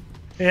was.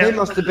 Yeah. He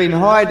must have been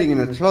hiding in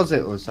a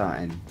closet or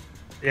something.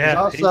 I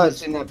Yeah. was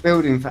searching that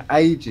building for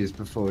ages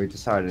before he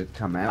decided to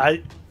come out.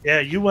 Yeah,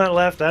 you went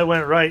left, I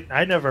went right.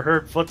 I never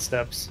heard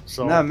footsteps.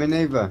 So No, me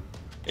neither.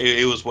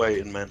 He was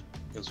waiting, man.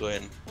 He was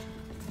waiting.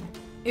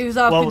 He was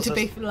What hoping was to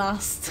this? be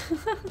last.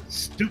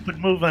 stupid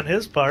move on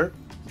his part.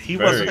 He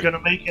Very. wasn't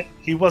gonna make it.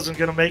 He wasn't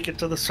gonna make it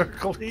to the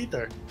circle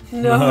either.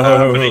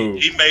 No. But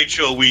he made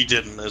sure we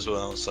didn't as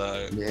well,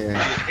 so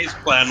Yeah. his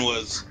plan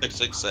was a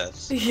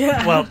success.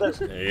 Yeah. Well,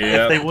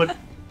 Yeah.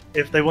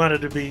 if they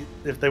wanted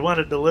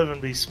to live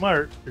and be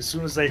smart, as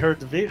soon as they heard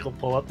the vehicle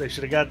pull up, they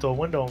should have got to a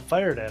window and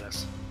fired at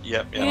us.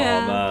 Yep, yep.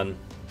 Yeah. Oh man,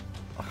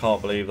 I can't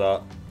believe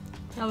that.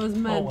 That was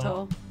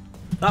mental.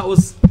 That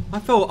was. I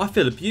feel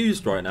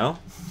abused right now.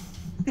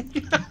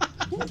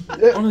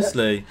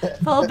 Honestly.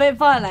 Felt a bit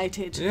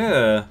violated.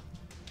 Yeah.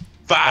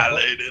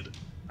 Violated.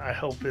 I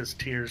hope his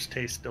tears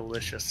taste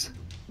delicious.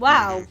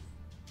 Wow.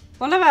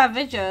 One of our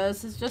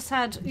videos has just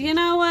had, you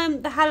know,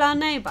 the Hello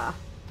Neighbour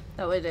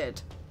that we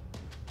did.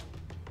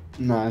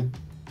 No.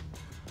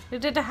 We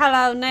did a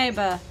Hello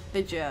Neighbour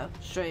video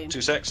stream.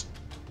 2 secs.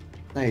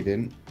 No, he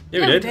didn't. Yeah,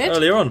 Yeah, we we did did.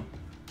 earlier on.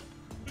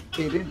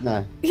 He didn't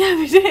know. Yeah,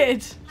 we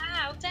did.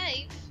 Wow,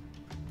 Dave.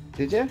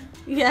 Did you?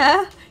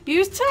 Yeah.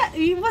 Was it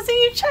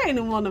you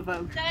training one of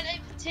them? Don't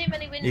open too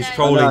many windows. He's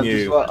trolling I'm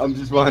you. I'm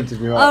just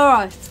winding you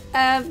up.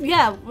 Alright.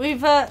 Yeah,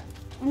 we've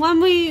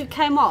when we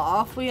came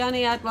off, we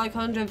only had like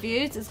 100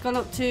 views. It's gone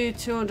up to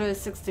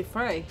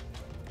 263.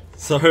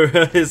 So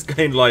it's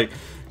gained like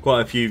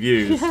quite a few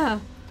views. Yeah.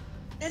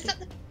 Is that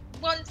the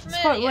one from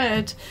It's quite earlier?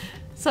 weird.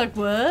 It's like,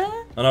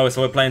 what? I know,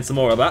 so we're playing some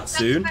more of that That's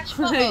soon. Smash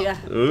Bubble. Yeah.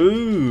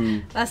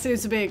 Ooh, That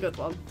seems to be a good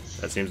one.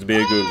 that seems to be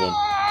a good one.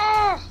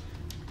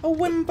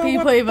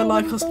 People even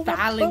like us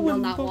fouling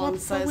on that one,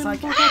 so it's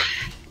like,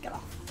 get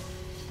off.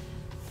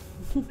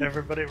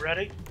 Everybody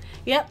ready?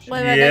 Yep,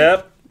 we're ready.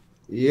 Yep.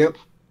 Yep.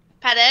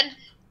 Pardon?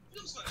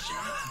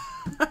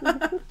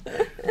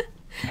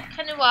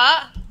 Can you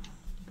what?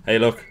 Hey,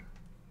 look.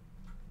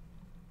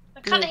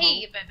 I can't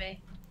hear you,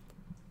 baby.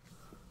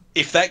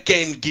 If that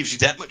game gives you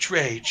that much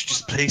rage,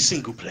 just play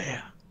single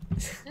player.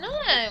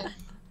 No.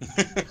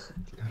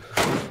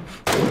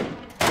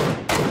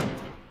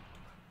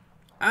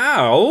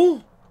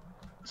 Ow!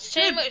 There's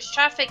too much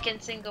traffic in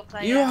single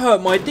player. You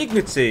hurt my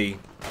dignity.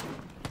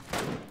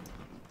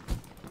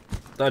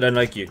 I don't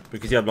like you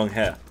because you have long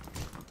hair.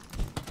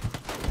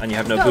 And you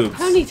have no Got a boobs.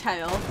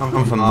 ponytail.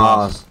 I'm from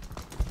Mars.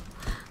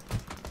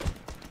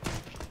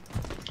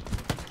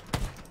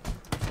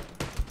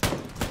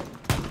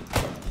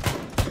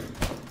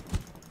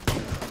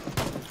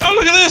 Oh,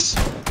 look at this!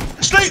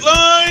 A straight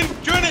line!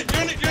 Join it,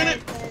 join it, join it!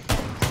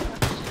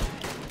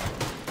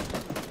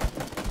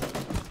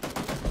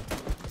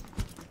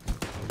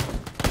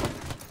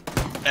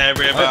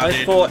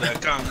 Everybody I thought, do the I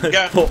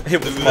conga. thought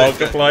it was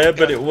Markiplier,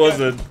 but it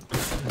wasn't.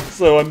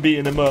 So I'm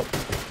beating him up.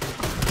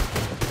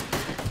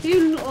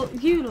 You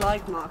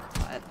like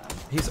Markiplier though.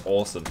 He's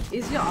awesome.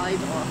 He's your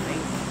idol, I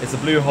think. It's a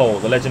blue hole,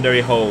 the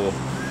legendary hole.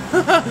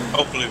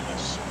 Oh,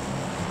 blueness.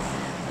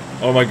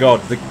 Oh my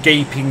god, the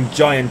gaping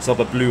giant of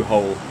a blue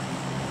hole.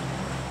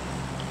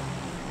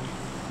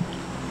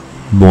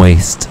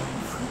 Moist.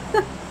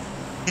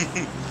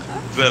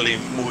 Very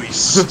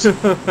moist.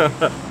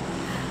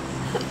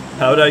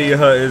 How dare you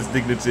hurt his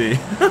dignity?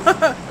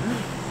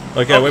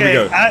 Okay, where we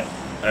go?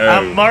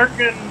 I'm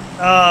marking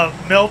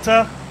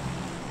Milta,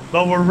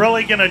 but we're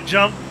really gonna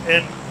jump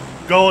and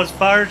go as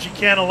far as you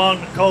can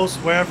along the coast.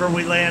 Wherever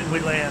we land, we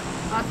land.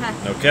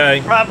 Okay.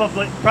 Okay.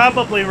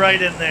 Probably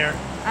right in there.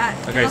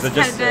 Okay, so let's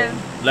just head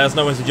down. let us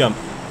know when to jump.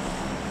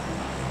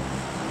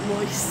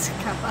 Moist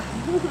cover.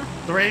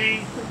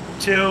 3,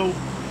 2,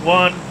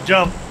 1,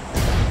 jump.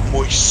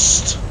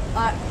 Moist.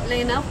 Alright,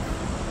 lean up.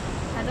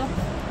 Head up.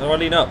 No, I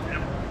lean up.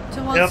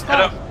 To one Yep. spot.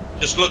 Head up.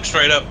 Just look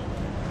straight up.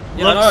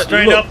 Yeah, Look no,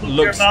 straight look, up with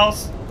looks- your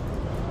mouse.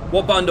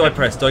 What button do I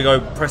press? Do I go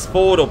press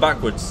forward or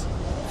backwards?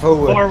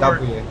 Forward. Forward.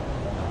 W.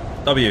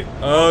 W.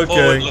 Forward,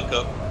 Okay. look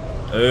up.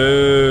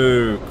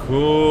 Oh,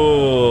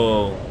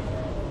 cool.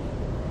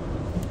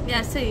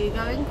 Yeah, see, you're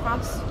going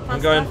cross. I'm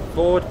faster. going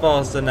forward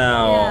faster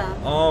now. Yeah.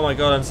 Oh my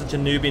god, I'm such a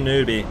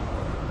newbie.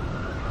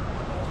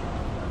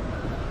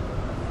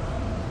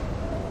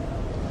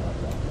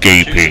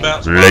 Shoot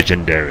Epic,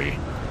 legendary.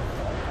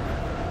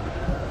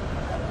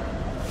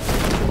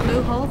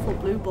 Blue hole for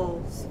blue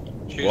balls.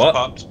 Choose What?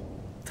 popped.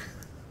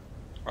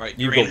 Right,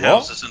 You've green got what?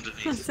 houses I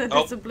underneath. said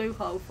Oh, it's a blue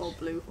hole for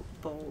blue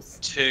balls.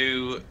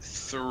 2,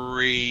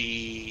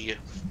 3,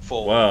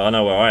 4. Well, I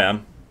know where I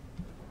am.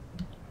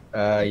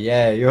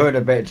 Yeah, you're in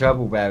a bit of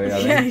trouble, Barry. I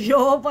Yeah, think.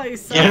 you're by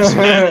yourself. Yes,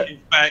 man. In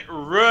fact,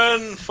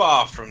 run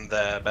far from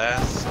there,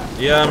 Baz.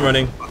 Yeah, I'm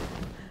running.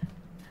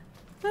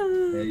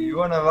 Yeah, you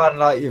want to run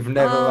like you've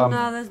never Oh run.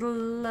 no, there's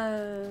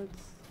loads.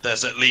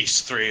 There's at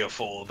least 3 or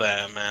 4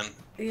 there, man.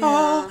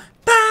 Yeah.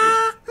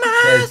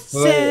 There's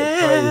three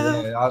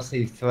there. I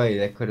see 3.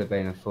 There could have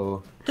been a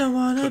 4. Don't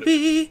wanna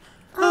be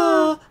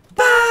all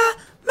by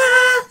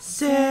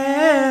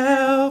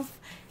myself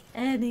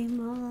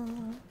Anymore.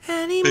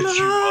 Bitch,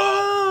 you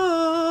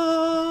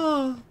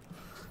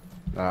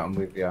Right, I'm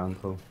with you,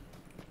 Uncle.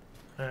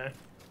 Alright.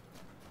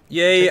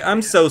 Yay,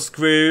 I'm so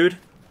screwed.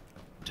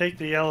 Take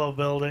the yellow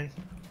building.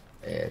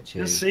 Yeah, Just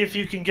cheers. see if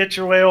you can get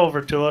your way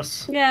over to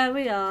us. Yeah,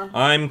 we are.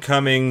 I'm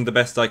coming the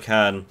best I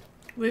can.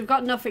 We've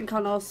got nothing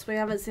on us. We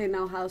haven't seen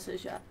no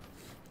houses yet.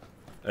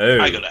 Oh.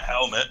 I got a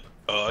helmet.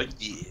 Oh,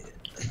 yeah.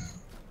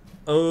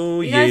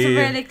 Oh, You yeah. guys are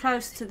really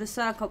close to the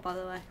circle, by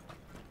the way.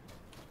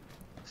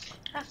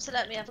 Have to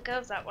let me have a go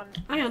of that one.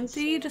 Hang on,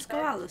 do you just go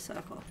out of the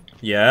circle?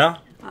 Yeah.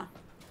 Ah.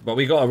 But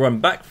we gotta run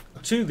back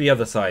to the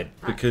other side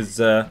because,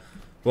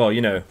 well,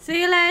 you know,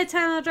 See you later,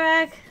 Tunnel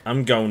Drag.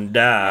 I'm gonna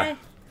die.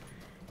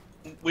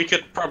 Bye. We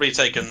could probably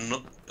take a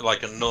northerly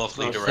Got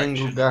a single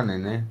direction. gun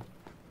in there.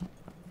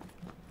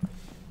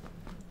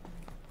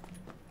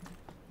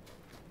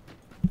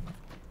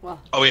 Well,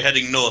 Are we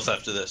heading north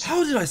after this?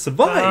 How did I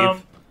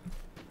survive?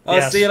 I'll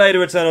yes. see you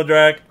later, Eternal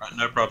Drag. Right,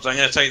 no problems. I'm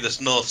going to take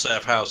this north set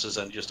of houses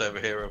and just over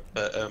here.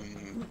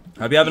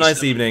 Hope you have a nice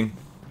Eastern. evening.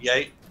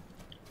 Yay.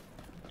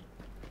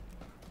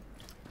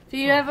 if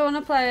you ever want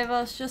to play with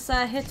us, just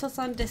hit us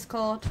on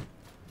Discord.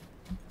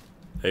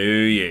 Oh,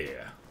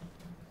 yeah.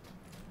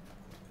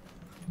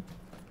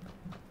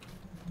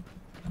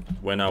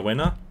 Winner,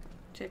 winner.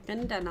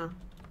 Chicken dinner.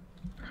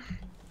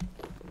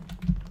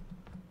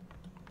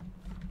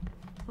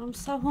 I'm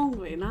so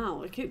hungry now.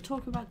 We keep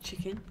talking about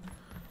chicken.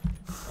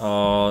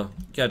 Yeah,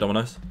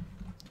 Domino's.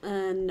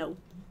 No.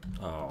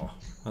 Oh,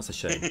 that's a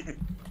shame.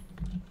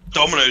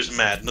 Domino's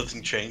mad.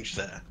 Nothing changed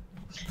there.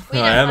 We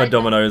I don't am a like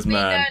Domino's We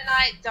man. don't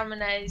like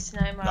Domino's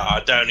no more. No,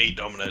 I don't eat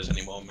Domino's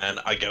anymore, man.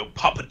 I go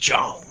Papa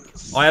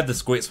John's. I have the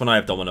squits when I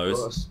have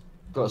Domino's,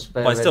 Got a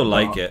spare but I still red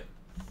like bar. it.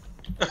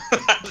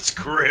 That's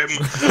grim.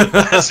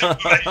 That's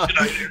information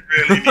I didn't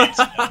really need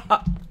to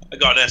know. I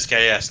got an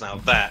SKS now.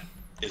 That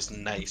is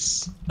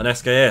nice. An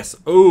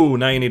SKS. Ooh,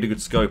 now you need a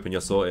good scope and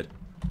you're sorted.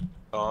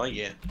 Oh,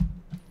 yeah.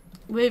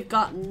 We've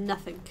got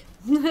nothing.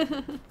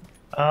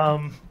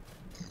 Oh,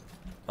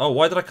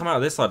 why did I come out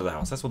of this side of the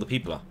house? That's where the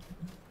people are.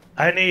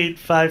 I need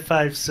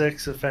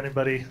 5.56 if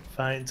anybody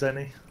finds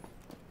any.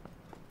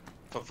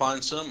 If I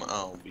find some,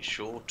 I'll be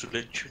sure to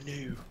let you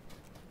know.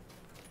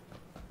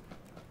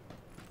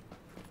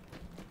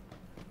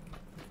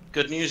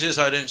 Good news is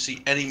I don't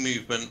see any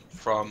movement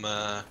from.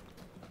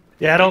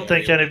 Yeah, I don't the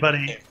think area we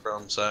anybody. came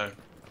from, so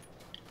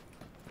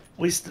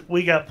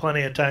We got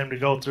plenty of time to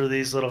go through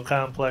these little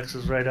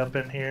complexes right up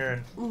in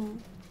here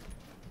and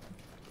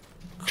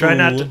try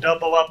not to Cool.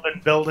 double up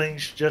in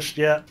buildings just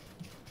yet.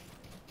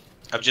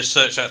 I've just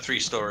searched out 3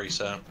 stories.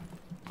 So,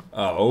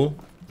 Oh,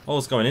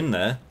 what's going in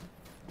there?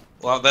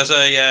 well, there's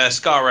a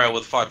Scar Rail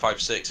with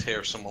 5.56 here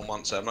if someone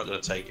wants it. I'm not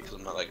going to take it because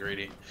I'm not that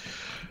greedy.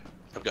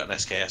 I've got an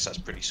SKS. That's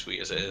pretty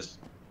sweet as it is.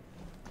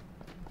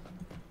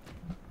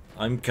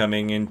 I'm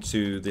coming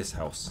into this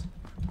house.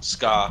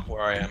 Scar,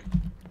 where I am.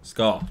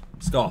 Scar,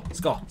 Scar,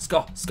 Scar,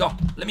 Scar, Scar.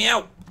 Let me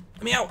out.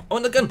 Let me out. I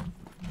want the gun.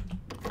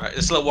 Right,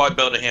 this little white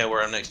building here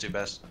where I'm next to,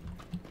 Best.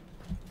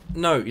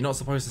 No, you're not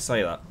supposed to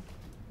say that.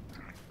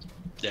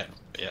 Yeah,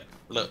 yeah.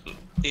 Look,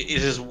 it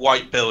is a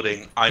white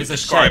building. I'm It's a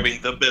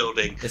describing the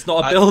building. It's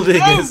not a building.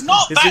 No, it's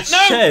not it's that, a no!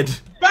 shed.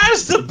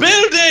 That's the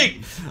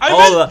building! I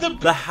Oh,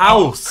 meant the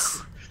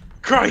house.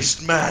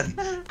 Christ,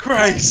 man.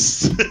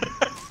 Christ.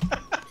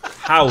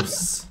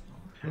 House.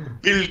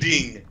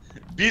 Building.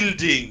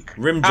 Building.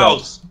 Rim job.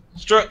 House.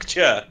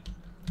 Structure.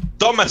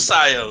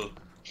 Domicile.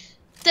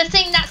 The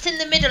thing that's in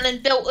the middle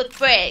and built with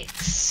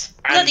bricks.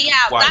 And Bloody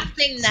hell, one. that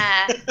thing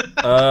there.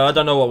 I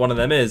don't know what one of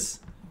them is.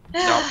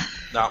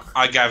 No,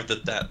 I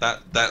gathered that.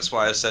 That's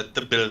why I said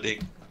the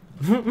building.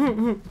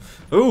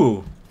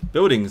 Ooh,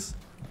 buildings.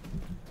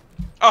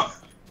 Oh,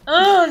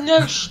 Oh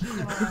no!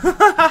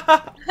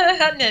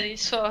 I nearly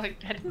saw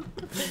again.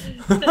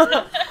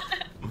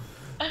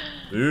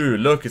 Ooh,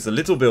 look, it's a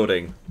little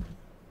building.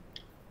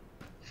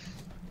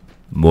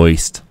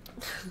 Moist.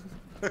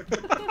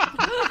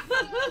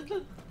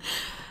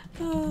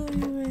 Oh, you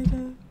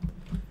weirdo.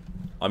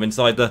 I'm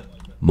inside the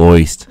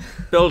moist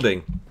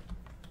building.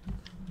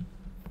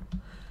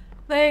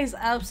 There's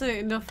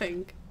absolutely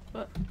nothing.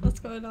 What's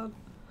going on?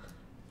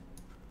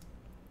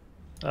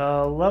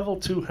 Level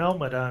 2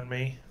 helmet on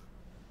me.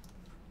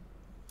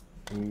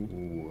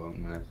 Ooh,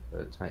 I'm gonna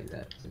have to take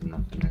that. There's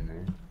nothing in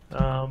there.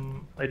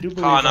 I do believe.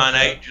 car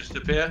 98 just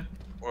appear.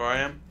 where I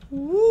am.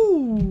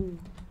 Ooh.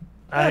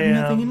 I have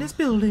nothing in am. this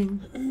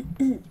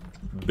building.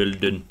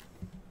 Building.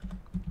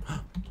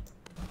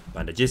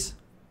 Bandages.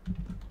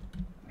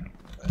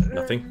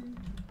 Nothing.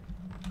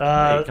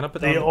 Hey, can I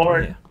put that The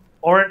on here?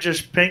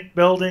 orangish pink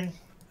building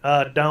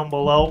down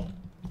below.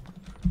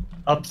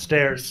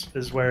 Upstairs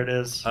is where it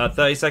is.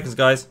 30 seconds,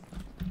 guys.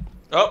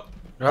 Oh,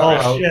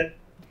 Oh shit!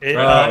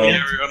 Uh-oh. area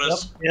on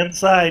us. Yep,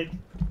 inside.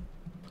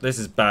 This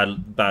is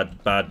bad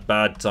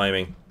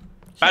timing.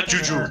 Bad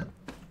juju. Let me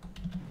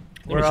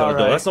We're shut the door.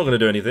 alright. That's not going to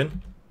do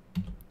anything.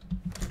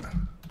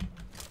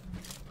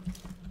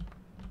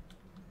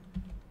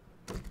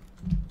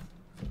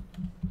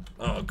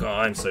 Oh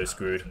god, I'm so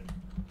screwed.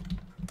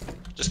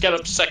 Just get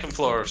up to second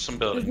floor of some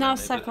building. There's no man.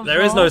 second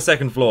There is no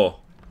second floor.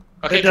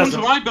 Okay, It come to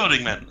doesn't- my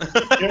building, man.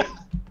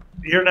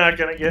 You're not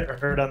gonna get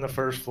hurt on the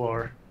first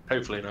floor.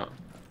 Hopefully not.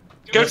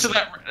 Go to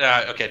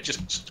that. Okay,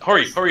 just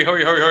hurry.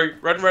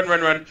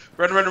 Run.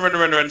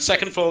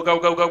 Second floor.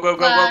 Go.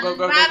 Rabbit,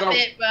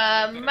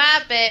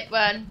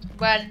 run.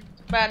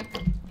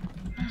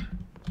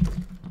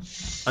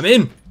 I'm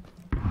in.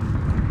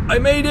 I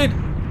made it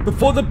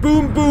before the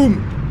boom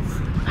boom.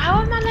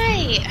 How am I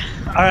late?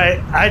 Alright,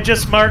 I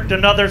just marked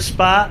another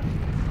spot.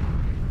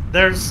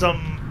 There's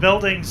some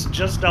buildings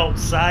just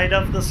outside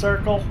of the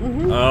circle.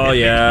 Oh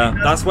yeah,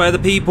 that's where the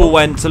people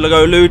went to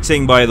go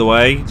looting. By the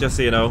way, just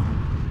so you know.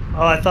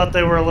 Oh, I thought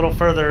they were a little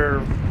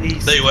further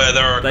east. They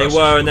were. They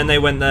were, and then they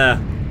went there.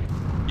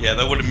 Yeah,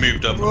 they would have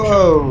moved up. I'm sure.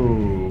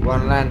 Whoa!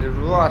 One landed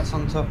right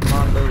on top of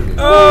my building.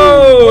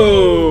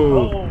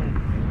 Oh! Oh,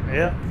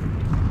 yeah.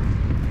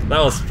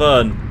 That was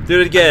fun. Do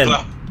it again.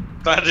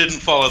 That didn't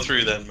follow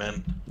through then,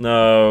 man.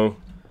 No.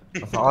 I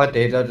thought I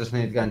did. I just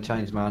need to go and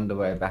change my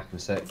underwear back in a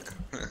sec.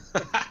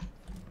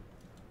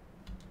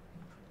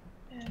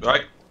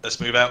 Right, let's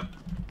move out.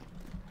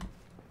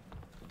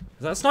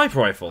 Is that a sniper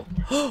rifle?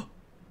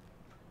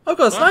 I've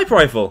got a sniper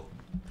rifle.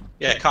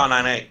 Yeah, Car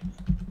 98.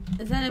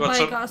 Has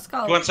anybody got a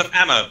skull? You want some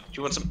ammo? Do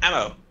you want some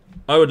ammo?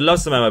 I would love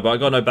some ammo, but I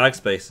got no bag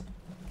space.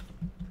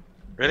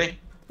 Really?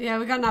 Yeah,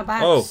 we got no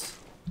bags. Oh.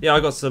 Yeah, I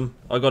got some.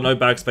 I got no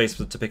bag space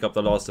to pick up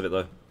the last of it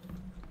though.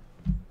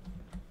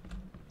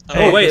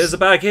 Oh wait, there's a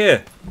bag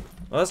here.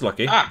 Oh, that's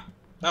lucky. Ah,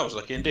 that was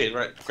lucky indeed.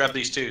 Right, grab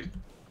these two.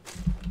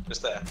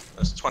 Just there.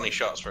 That's 20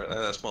 shots for it.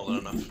 That's more than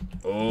enough.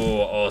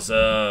 Oh,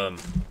 awesome.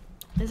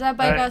 Has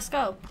anybody got a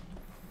skull?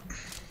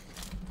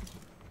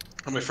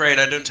 I'm afraid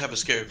I don't have a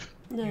scope.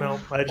 No,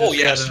 I just Oh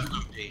yes,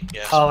 got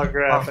yes. a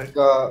holographic. I've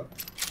got,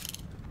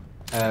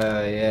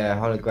 yeah,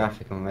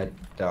 holographic and red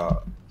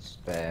dot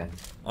spare.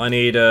 I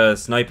need a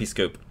snipey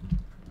scope.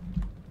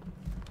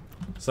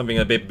 Something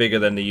a bit bigger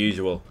than the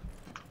usual.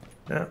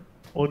 Yeah,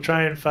 we'll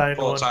try and find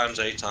 4 one. times,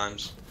 8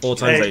 times. 4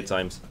 times, Hey. 8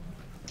 times.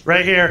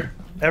 Right here.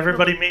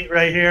 Everybody meet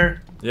right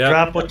here. Yeah.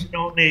 Drop what you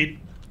don't need.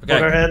 Okay.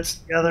 Put our heads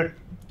together.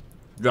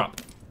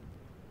 Drop.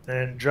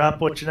 And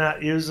drop what you're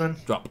not using.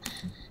 Drop.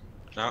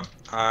 No,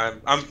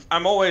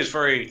 I'm always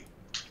very.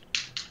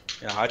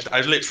 Yeah,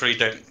 I literally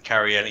don't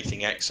carry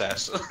anything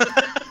excess.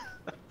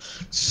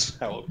 That's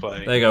how we're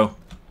playing. There you go.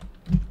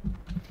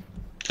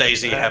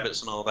 Daisy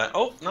habits and all that.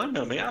 Oh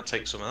no, me, I'll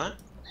take some of that.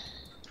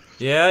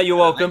 Yeah, you're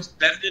welcome.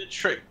 Extended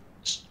trick,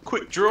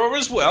 quick draw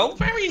as well.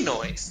 Very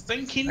nice.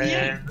 Thinking you.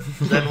 And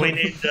then we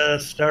need to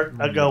start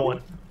a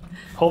going.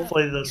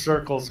 Hopefully the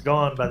circle's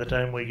gone by the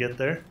time we get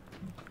there.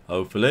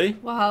 Hopefully.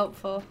 We're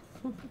hopeful.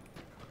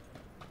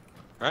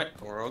 Right,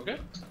 we're all good.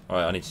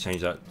 Alright, I need to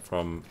change that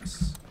from...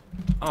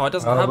 Oh, it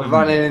doesn't Oh, have we're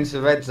running into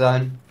the red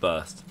zone.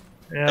 burst.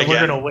 Yeah, we're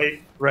Again. gonna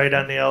wait right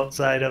on the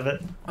outside of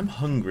it. I'm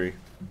hungry.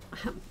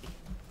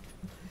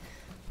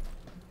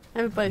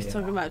 Everybody's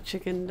talking about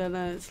chicken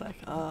dinner. It's like,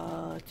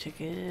 oh,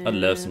 chicken. I'd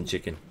love some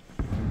chicken.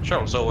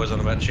 Charles always on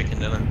about chicken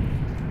dinner.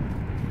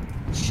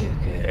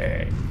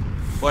 Chicken.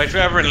 Well, if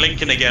you're ever in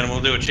Lincoln again, we'll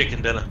do a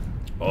chicken dinner.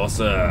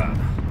 Awesome.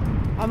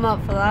 I'm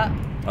up for that.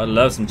 I'd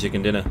love some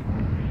chicken dinner.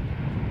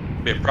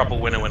 Be a proper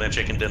winner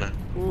chicken dinner.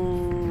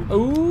 Mm,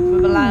 Ooh.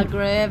 with a lot of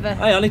gravy.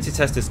 Hey, I need to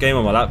test this game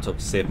on my laptop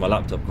to see if my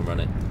laptop can run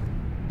it.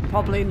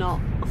 Probably not.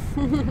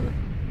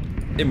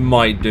 It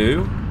might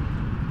do.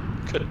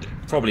 Could do.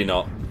 Probably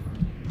not.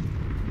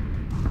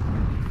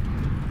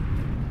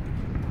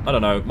 I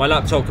don't know. My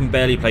laptop can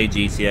barely play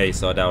GTA,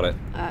 so I doubt it.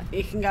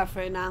 You can go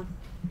through now.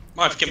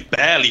 My wife can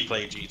barely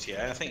play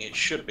GTA. I think it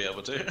should be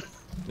able to.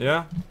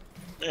 Yeah?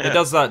 Yeah. It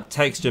does that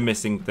texture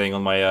missing thing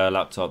on my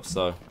laptop,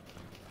 so...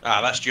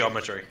 Ah, that's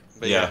geometry.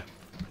 But Yeah.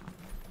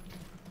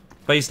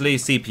 Basically,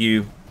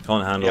 CPU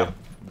can't handle Yeah.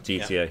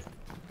 GTA.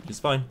 It's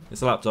fine.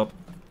 It's a laptop.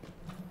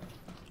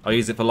 I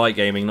use it for light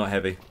gaming, not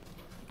heavy.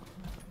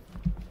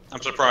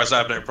 I'm surprised I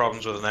have no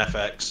problems with an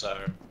FX. So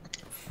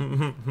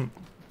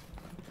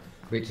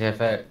Which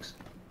FX?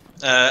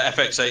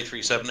 FX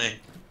 8370.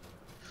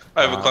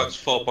 Overclock's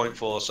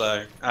 4.4,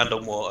 so and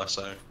on water,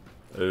 so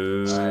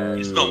Ooh.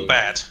 it's not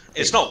bad.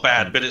 It's not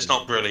bad, but it's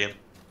not brilliant.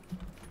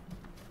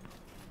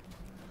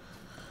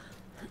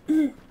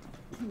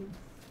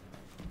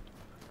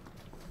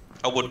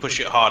 I would push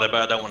it harder,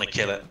 but I don't want to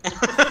kill it.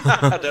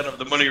 I don't have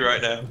the money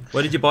right now.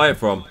 Where did you buy it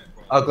from?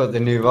 I've got the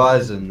new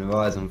Ryzen, the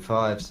Ryzen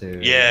 5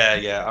 series.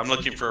 Yeah. I'm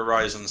looking for a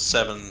Ryzen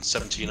 7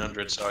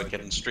 1700 so I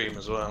can stream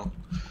as well.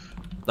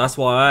 That's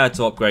why I had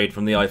to upgrade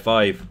from the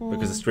i5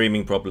 because of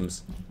streaming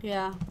problems.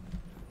 Yeah.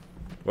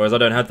 Whereas I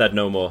don't have that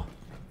no more.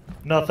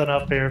 Nothing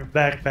up here.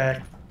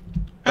 Backpack.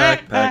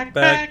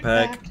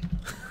 Backpack.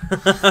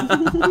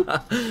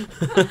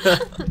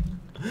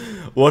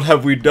 What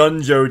have we done,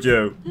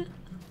 Jojo?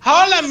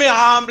 Hola, mi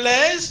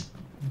humbles!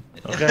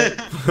 Okay.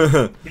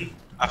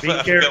 I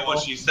forget careful. what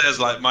she says,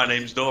 like, my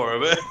name's Dora,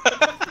 but...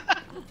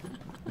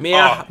 Mi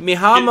Oh,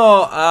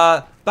 hamo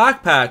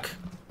backpack.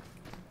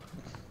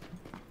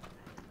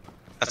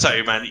 I tell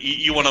you, man,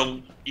 you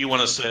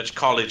wanna search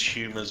College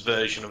Humor's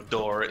version of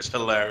Dora, it's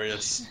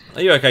hilarious.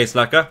 Are you okay,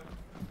 Slacker?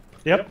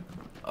 Yep.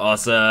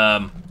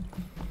 Awesome.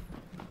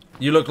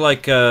 You look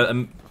like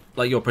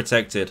you're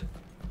protected.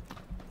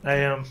 I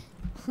am.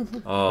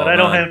 Oh, But I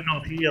don't man. have no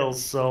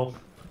heals, so.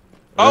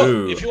 Oh,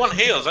 Ooh. if you want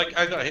heals, I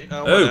got hit.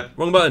 Oh,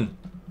 wrong button.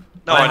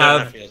 No, I I don't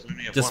have have heals. I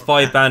only have just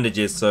one. 5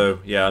 bandages, so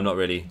yeah, I'm not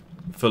really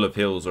full of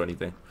heals or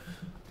anything.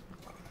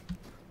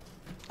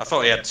 I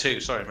thought he had 2,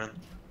 sorry, man.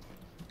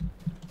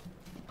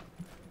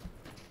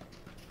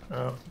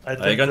 I Hey,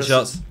 think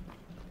gunshots.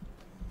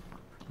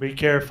 Be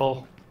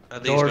careful. Are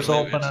these Doors been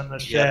open looted? on the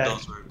Yeah, shack.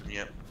 doors are open,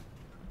 yeah.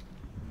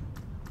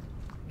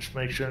 Just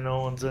make sure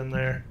no one's in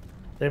there.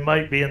 They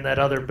might be in that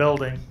other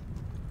building.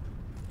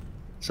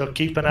 So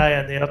keep an eye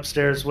on the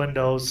upstairs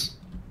windows.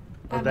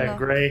 Or Have a that look.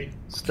 gray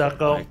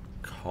stucco. I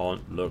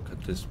can't look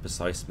at this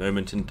precise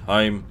moment in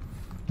time.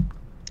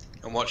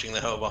 I'm watching the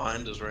hell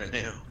behind us right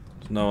now.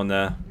 There's no one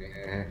there.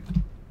 Yeah.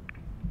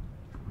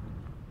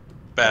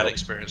 Bad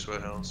experience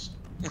with hills.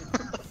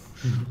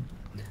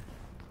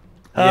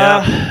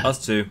 Yeah,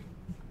 us too.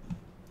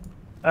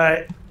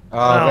 Alright. Oh,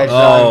 Oh. red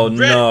Oh zone.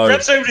 no!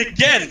 Red zone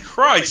again,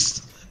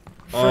 Christ!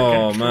 Oh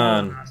Frickin'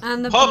 man, trolling us.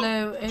 And the Pub,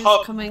 blue is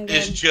Pub coming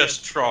is in.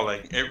 just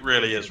trolling. It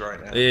really is right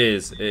now. it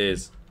is. It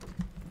is.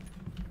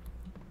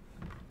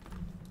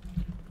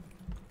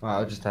 Right,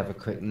 I'll just have a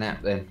quick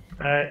nap then.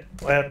 Alright.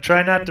 Well,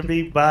 try not to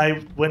be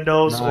by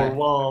windows or Night.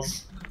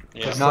 walls.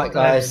 Yeah. Night,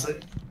 guys.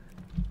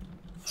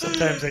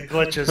 Sometimes it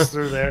glitches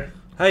through there.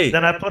 Hey,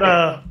 Then I put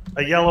a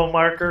yellow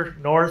marker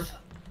north.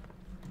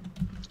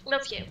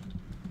 Love you.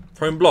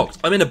 prone blocked.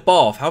 I'm in a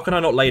bath. How can I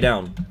not lay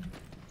down?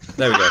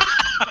 There we go.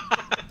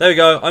 There we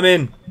go. I'm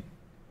in.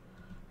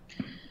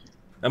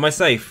 Am I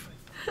safe?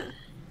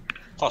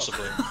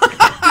 Possibly.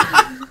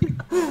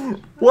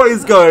 What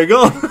is going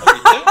on?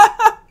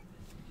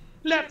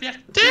 Love you.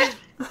 Dead.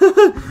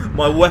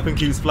 My weapon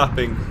keeps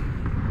flapping.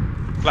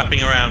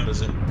 Flapping around,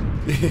 is it?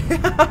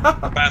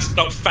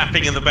 Stop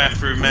fapping in the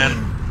bathroom, man.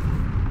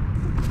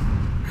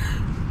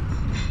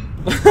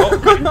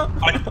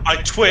 Oh, I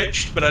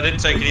twitched, but I didn't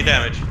take any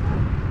damage.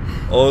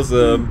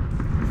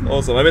 Awesome.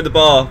 Awesome. I'm in the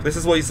bath. This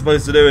is what you're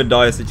supposed to do in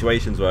dire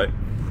situations, right?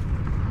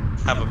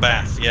 Have a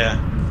bath, yeah.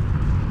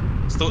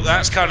 So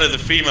that's kind of the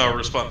female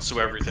response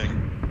to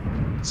everything.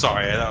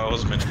 Sorry, that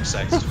wasn't meant to be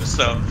sexist, but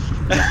still.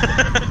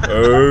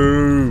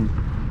 Oh.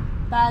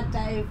 Bad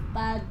Dave,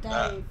 bad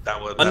Dave.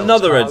 that was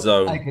Another red I'll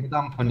zone. Take a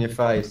dump on your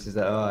face, is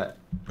that alright?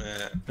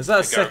 Yeah. Is that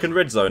a Go. second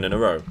red zone in a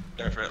row?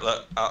 Go for it.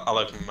 Look, I'll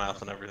open my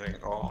mouth and everything.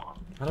 Oh.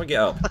 How do I get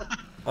up?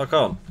 I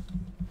can't.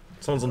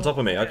 Someone's on top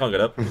of me. I can't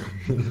get up.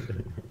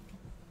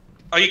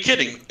 Are you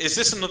kidding? Is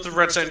this another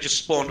red zone just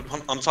spawned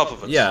on top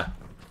of us? Yeah.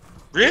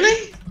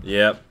 Really?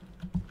 Yep.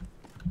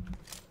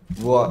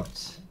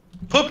 What?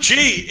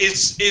 PUBG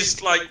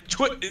is like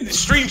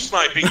stream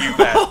sniping you,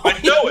 man. I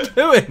know it. What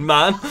are you doing,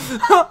 man?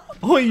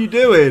 What are you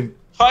doing?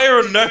 Fire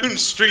unknown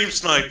stream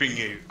sniping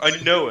you. I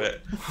know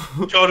it.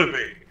 Gotta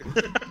be.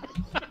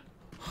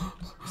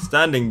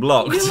 Standing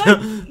blocked.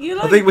 You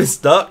I think we're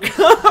stuck.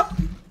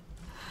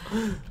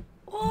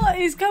 What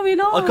is going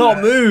on? I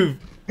can't move.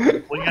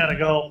 We gotta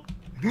go.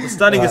 The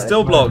standing is Right,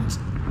 still it's blocked.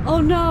 Oh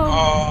no!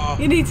 Oh,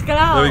 You need to get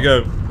out. There we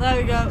go. There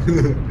we go.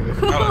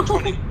 hello,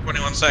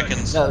 21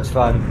 seconds. That was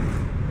fun.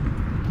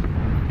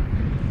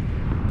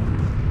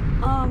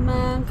 Oh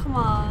man, come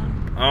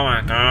on. Oh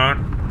my god.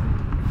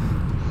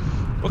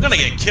 We're gonna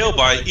get killed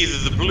by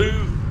either the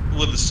blue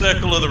with the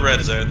circle or the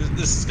red zone.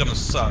 This is gonna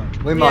suck.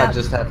 We might Yeah.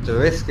 just have to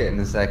risk it in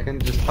a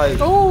second. Just hope.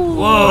 Oh!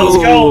 Whoa. Let's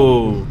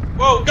go.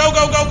 Whoa, go,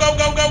 go, go, go,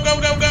 go, go,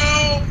 go, go,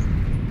 go!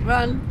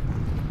 Run.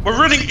 We're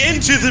running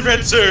into the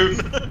red zone!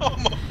 Oh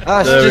my...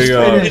 Ah, There we just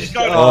go. finished. It's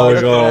gone. Oh,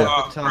 look God. at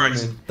Oh, the timing.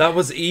 Christ. That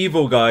was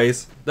evil,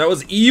 guys. That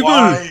was evil.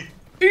 Why?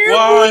 Evil.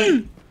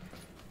 Why?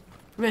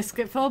 Risk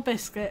it for a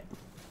biscuit.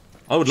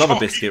 I would love a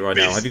Chalky biscuit right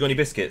now. Have you got any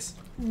biscuits?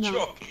 No.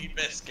 Chalky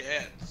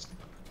biscuits.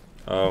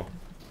 Oh.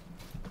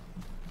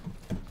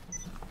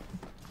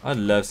 I'd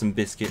love some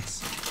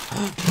biscuits.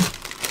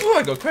 Oh,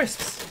 I got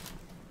crisps.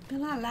 You're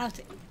not allowed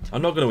to eat.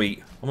 I'm not gonna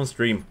eat. I'm on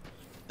stream.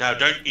 No,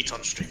 don't eat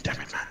on stream, damn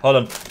it, man. Hold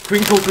on.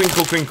 Crinkle,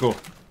 crinkle, crinkle.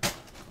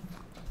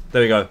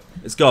 There we go.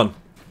 It's gone.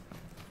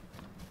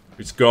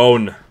 It's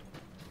gone.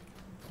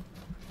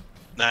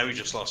 Now we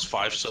just lost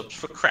 5 subs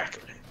for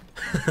crackling.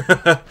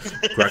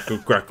 Crackle,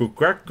 crackle,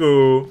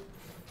 crackle.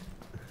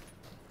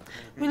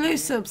 We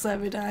lose subs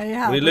every day.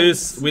 It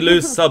We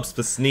lose subs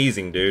for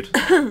sneezing, dude.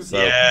 So,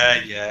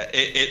 Yeah.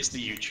 It's the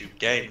YouTube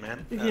game,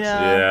 man. That's it.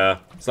 yeah.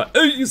 It's like,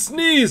 oh, you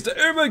sneezed!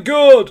 Oh my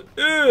god!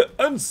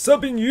 I'm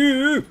subbing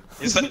you!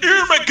 It's like,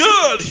 oh my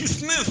god, he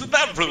sneezed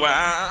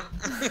everywhere.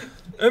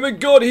 Oh my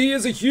god, he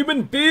is a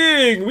human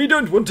being! We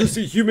don't want to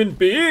see human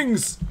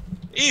beings!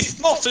 He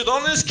snotted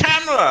on his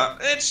camera.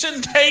 It's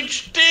in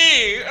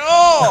HD.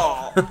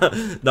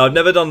 Oh. No, I've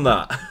never done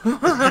that.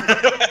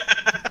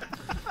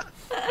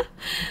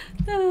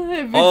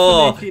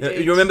 Oh,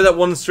 you remember that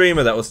one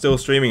streamer that was still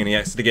streaming and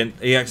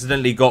he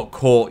accidentally got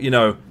caught, you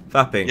know,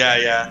 fapping?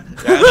 Yeah. And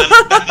then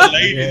the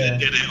lady that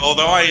did it,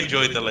 although I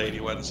enjoyed the lady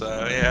one,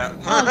 so yeah.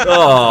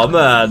 Oh,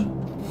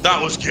 man.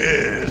 That was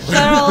good.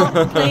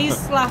 Cheryl, please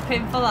slap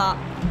him for that.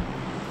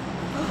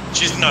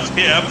 She's not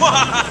here.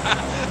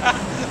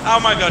 Oh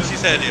my god,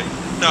 she's heard you.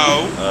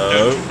 No,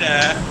 don't you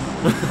dare.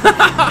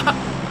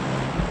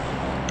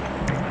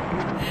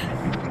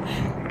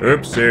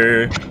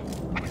 Oopsie.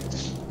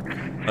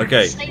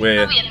 Okay,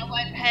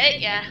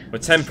 we're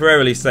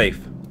temporarily safe.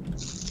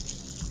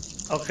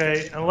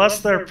 Okay, unless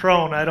they're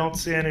prone, I don't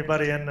see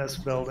anybody in this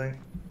building.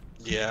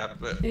 Yeah,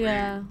 but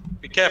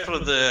be careful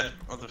of the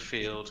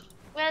field.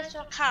 Where's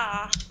your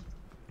car?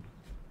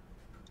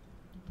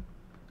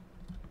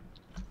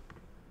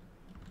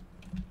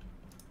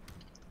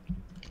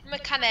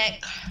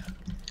 Mechanic.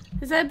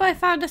 Has anybody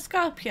found a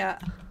scope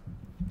yet?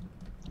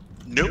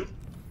 Nope.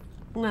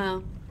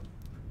 No.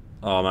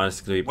 Oh man,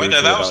 it's gonna be Wait,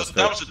 brutal. no,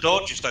 that was a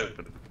door just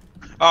open.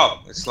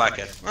 Oh, it's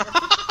slacking. I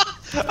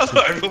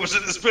thought everyone was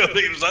in this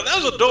building. It was like,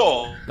 that was a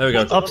door. There we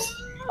go.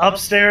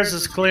 Upstairs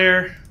is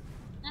clear.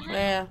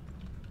 Yeah.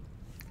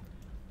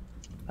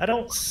 I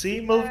don't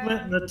see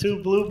movement in the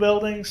two blue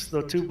buildings,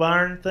 the two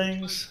barn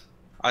things.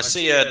 I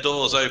see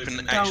doors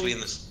open actually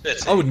in the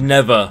city. Oh,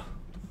 never.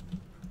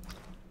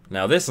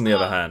 Now this, on the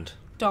other hand.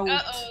 Don't.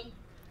 Uh-oh.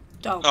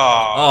 Don't.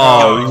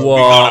 Oh, we what?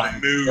 gotta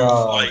move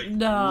like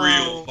No.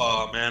 real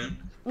far, man.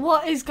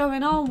 What is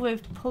going on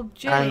with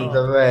PUBG? And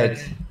the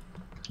red.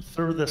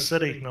 Through the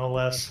city, no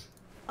less.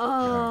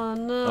 Oh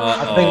no.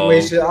 I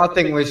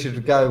think we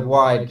should go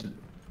wide.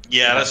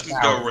 Yeah, let's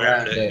go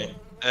around it.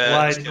 Wide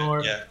let's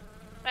north. Yeah,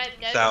 Right,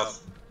 go.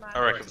 south. I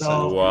reckon So-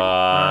 south.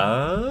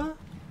 What?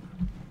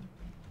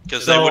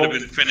 Because they would have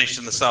been finished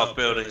in the south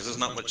buildings. There's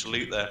not much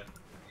loot there.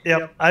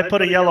 Yep, I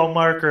put a yellow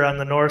marker on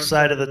the north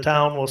side of the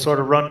town. We'll sort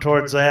of run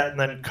towards that and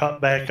then cut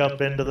back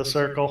up into the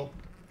circle.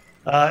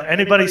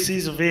 Anybody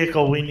sees a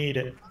vehicle, we need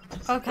it.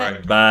 Okay.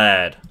 Right.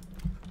 Bad.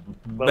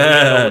 But we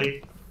gotta Bad.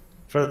 wait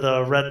for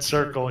the red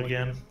circle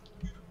again.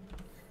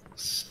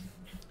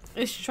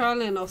 It's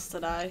trolling us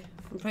today.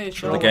 I'm pretty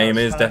sure. The game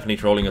is definitely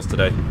trolling us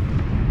today.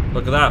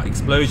 Look at that.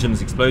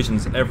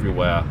 Explosions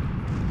everywhere.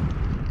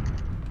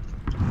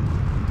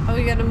 Are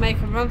we gonna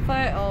make a run for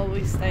it or are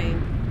we staying?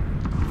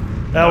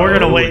 We're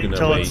gonna we're wait gonna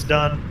until wait. it's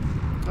done.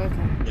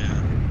 Okay. Yeah.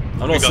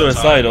 I'm We not got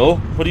suicidal.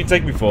 What do you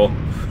take me for?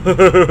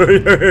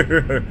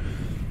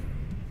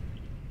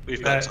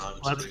 We've got Okay, time.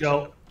 let's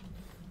go.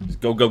 Just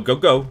go, go, go,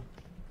 go.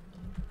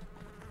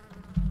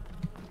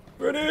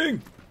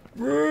 Running!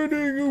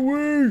 Running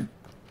away!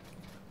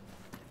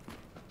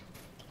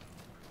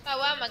 Oh,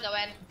 where am I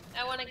going?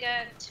 I want to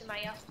go to my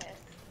office.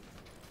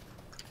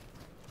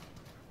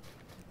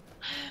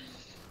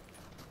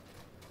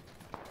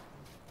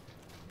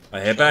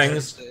 I hear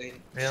bangs.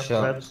 Yeah,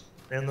 Shut. that's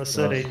in the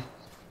city.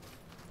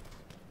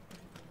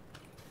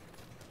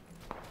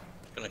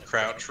 Gonna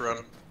crouch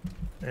run.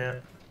 Yeah.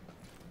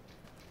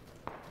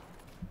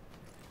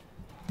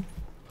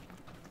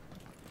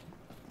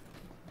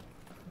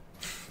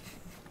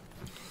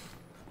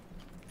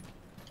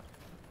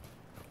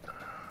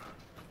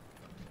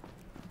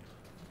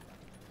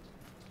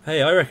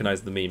 Hey, I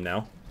recognize the meme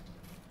now.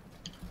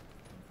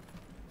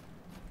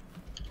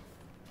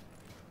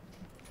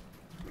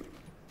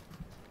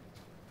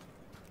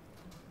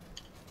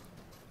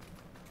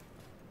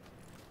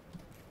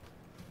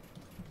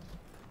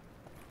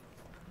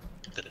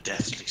 The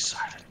deathly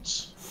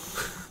silence.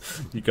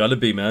 You gotta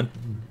be, man.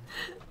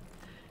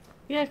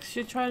 Yeah, because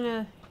you're trying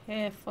to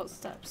hear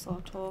footsteps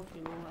or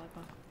talking or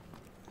whatever.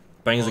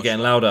 Bangs are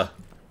getting louder.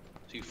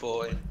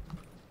 240.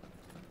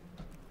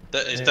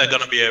 They're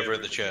gonna be over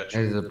at the church.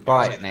 There's a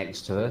bike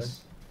next to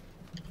us.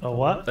 A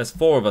what? There's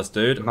 4 of us,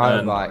 dude. and-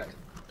 Motorbike.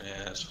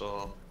 Yeah, it's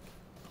for.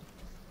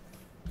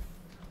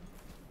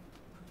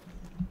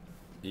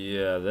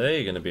 Yeah,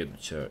 they're gonna be at the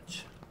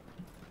church.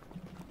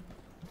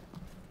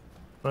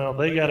 Well,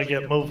 they gotta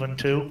get moving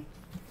too.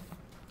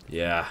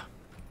 Yeah.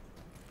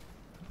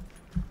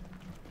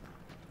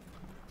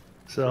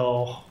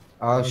 So,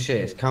 Oh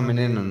shit, it's coming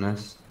in on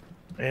us.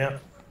 yeah.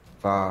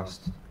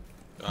 Fast.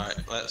 Alright,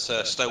 let's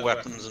stow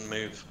weapons and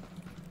move.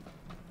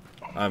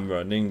 I'm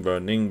running,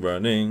 running,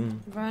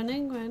 running.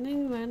 Running,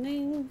 running,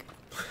 running.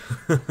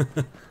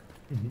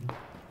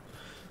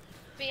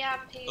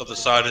 VIP. Other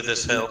side of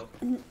this hill.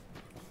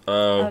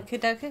 Oh, Okie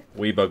dokie.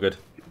 we buggered.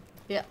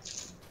 Yeah.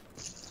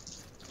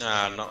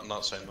 Nah,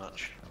 not so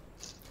much.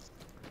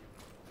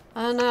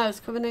 Oh no, it's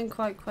coming in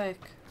quite quick.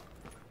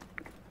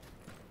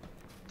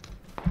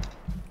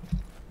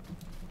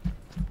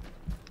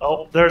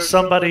 Oh, there's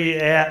somebody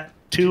at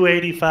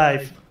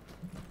 285.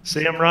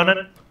 See him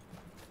running?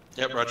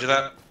 Yep, roger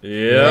that.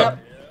 Yep.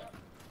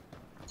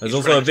 There's He's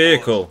also a running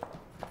vehicle.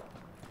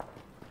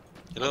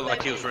 It looked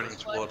like he was running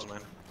towards me.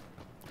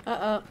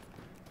 Uh-oh.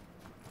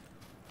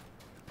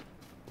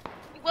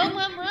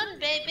 Run,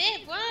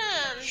 baby,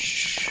 run!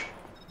 Shh.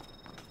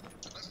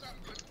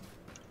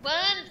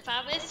 Run,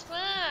 Forrest,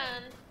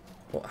 run!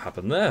 What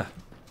happened there?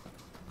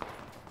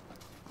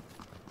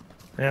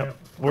 Yep.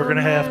 We're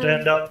gonna have to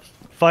end up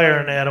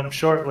firing at him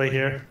shortly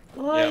here.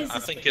 Why Yeah, is I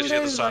this think it's the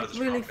other blue, side like, of this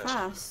really rock, yes.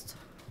 fast?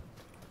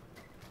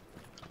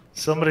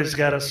 Somebody's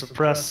got to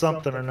suppress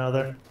something or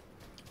another.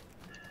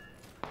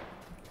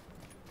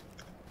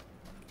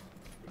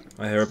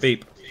 I hear a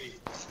beep.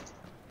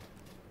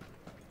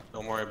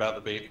 Don't worry about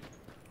the beep.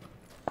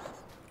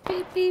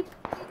 Beep beep.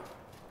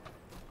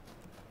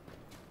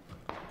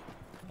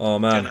 Oh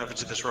Getting man. over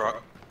to this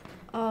rock.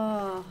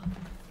 Oh.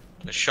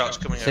 The shot's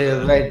coming See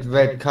over a there.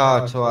 red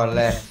car to our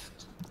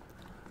left.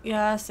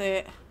 Yeah, I see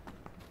it.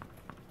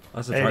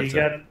 That's a Hey, you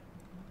tractor. got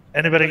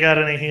anybody got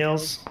any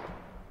heals?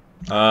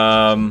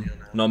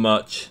 Not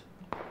much.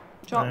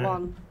 Drop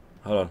one.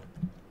 Hold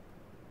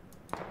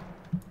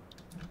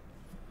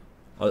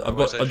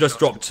on. I've just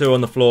dropped 2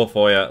 on the floor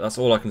for you. That's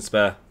all I can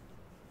spare.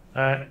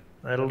 Alright,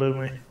 that'll do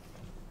me.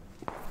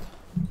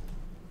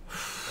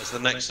 There's the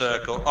next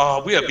circle.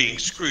 Oh, we are being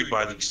screwed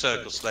by these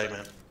circles today,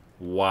 man.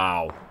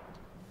 Wow.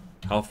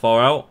 How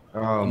far out?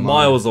 Oh,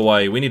 Miles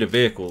away. We need a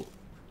vehicle.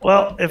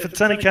 Well, if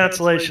it's any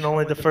consolation,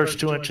 only the first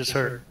 2 inches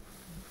hurt.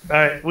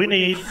 Alright, we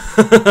need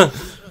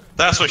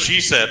That's what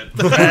she said.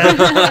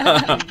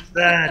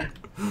 that.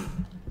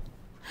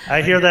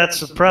 I hear that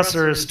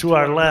suppressor is to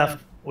our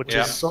left, which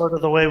Yeah. is sort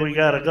of the way we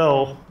gotta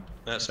go.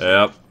 That's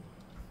Yep.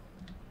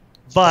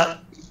 But,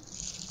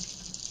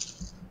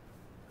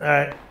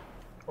 alright,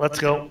 let's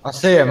go. I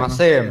see him. I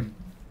see him.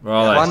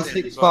 Right.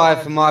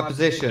 165 for my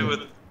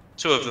position.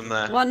 two of them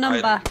there. One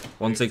number.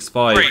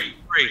 165.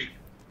 Three.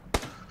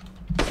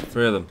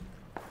 3 of them.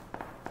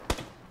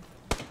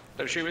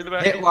 Don't shoot me in the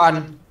back. Hit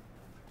one.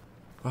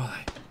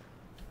 Right.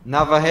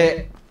 Another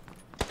hit.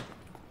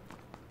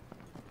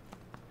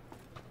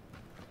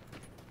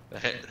 They're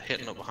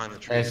hitting up behind the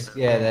trees.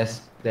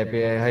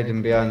 They're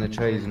hiding behind the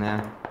trees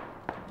now.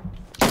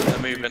 They're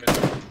moving.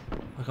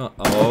 I can't.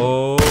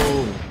 Oh.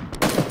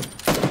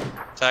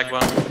 Tag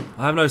one.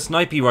 I have no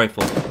snipey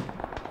rifle.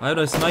 I have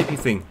no snipey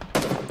thing.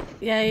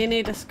 Yeah, you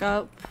need a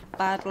scope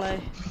badly.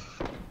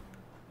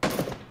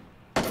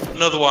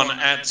 Another one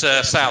at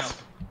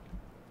south.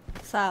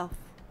 South.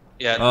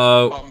 Yeah.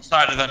 Oh. Bottom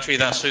side of that tree.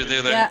 That's who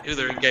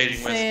they're engaging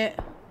See with. it.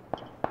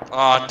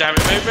 Oh damn it!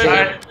 Move.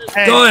 Alright,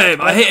 hey, Got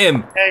him! I hit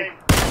him!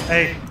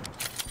 hey,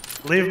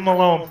 leave him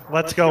alone.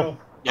 Let's go.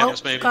 Yeah, Oh,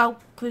 it's moving. go,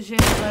 cause you're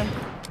blue.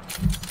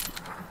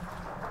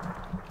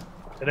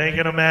 It ain't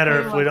gonna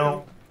matter if we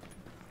don't.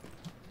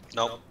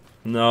 Nope.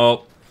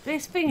 No.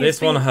 This thing This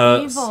is one being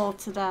hurts. evil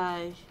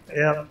today.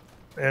 Yep.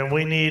 And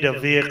we need a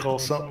vehicle,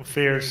 something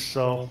fierce,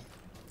 so.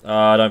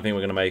 I don't think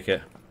we're gonna make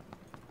it.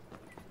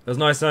 It was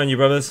nice knowing you,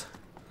 brothers.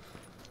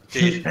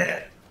 Did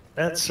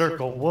That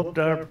circle whooped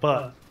our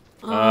butt.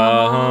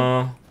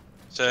 Uh-huh.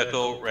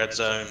 circle, red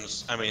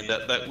zones. I mean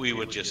that we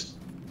would just.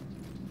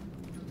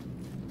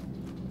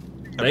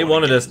 They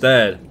wanted us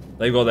dead.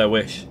 They got their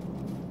wish.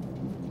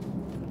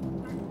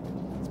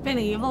 It's been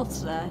evil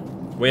today.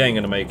 We ain't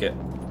gonna make it.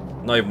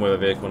 Not even with a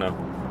vehicle now.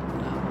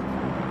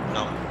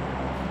 No.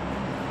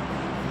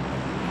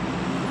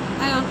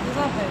 Hang on, is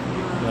that it?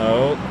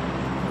 No.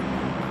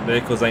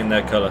 Vehicles ain't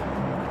their colour.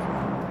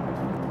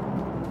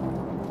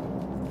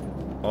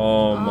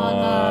 Oh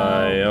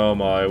my, no. oh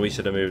my, we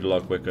should have moved a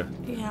lot quicker.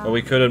 Yeah. But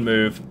we couldn't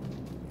move.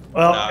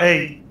 Well, No.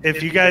 hey,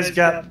 if you guys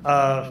got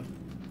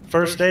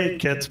first aid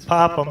kits,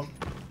 pop them.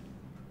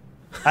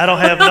 I don't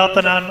have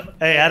nothing on.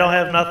 Hey, I don't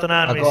have nothing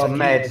on I me. got a so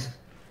med.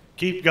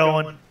 keep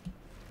going.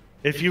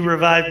 If you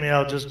revive me,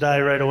 I'll just die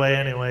right away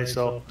anyway.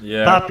 So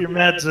Yeah. pop your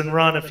meds and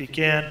run if you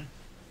can.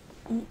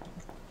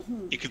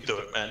 You can do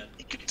it, man.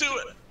 You can do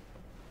it.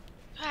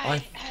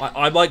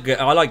 I like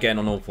getting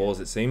on all fours,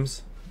 it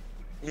seems.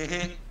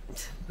 Mhm.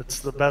 It's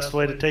the best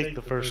way to take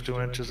the first 2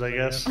 inches, I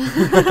guess.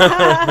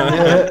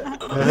 I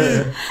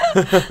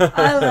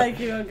like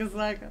you, Uncle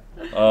Saka.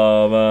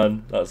 Oh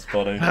man, that's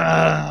funny.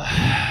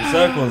 The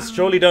circles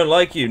surely don't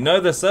like you. No,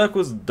 the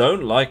circles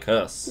don't like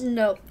us.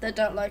 Nope, they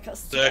don't like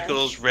us today.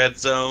 Circles, red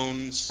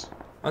zones.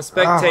 I'm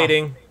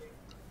spectating.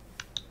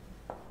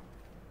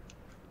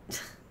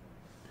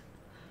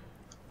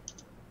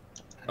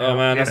 Oh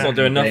man, that's not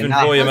doing nothing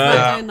for you,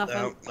 man. Doing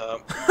nothing.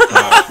 No. That's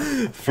all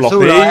I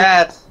Floppy.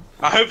 had.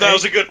 I hope that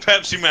was a good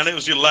Pepsi, man. It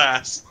was your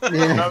last.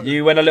 Yeah.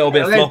 You went a little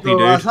bit floppy, I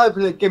was dude.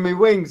 hoping it'd give me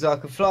wings so I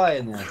could fly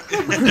in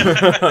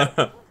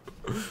there.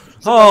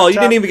 Oh, you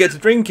didn't even get to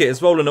drink it.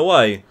 It's rolling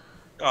away.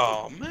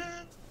 Oh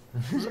man.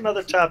 There's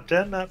another top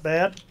 10, not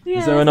bad. Yeah,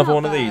 Is there it's another not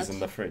one of bad. these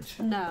in the fridge?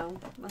 No.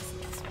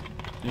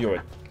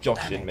 You're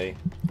joshing me.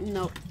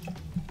 Nope.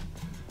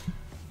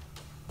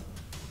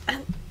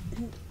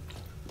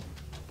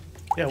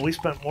 Yeah, we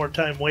spent more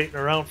time waiting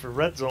around for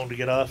red zone to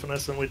get off on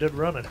us than we did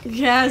running.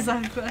 Yeah,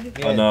 exactly.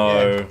 Yeah, I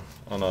know. yeah.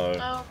 I know.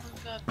 Oh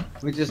my god.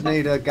 We just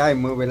need a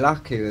game where we're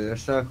lucky that the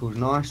circle's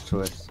nice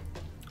to us.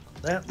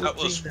 That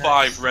was be 5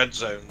 nice. red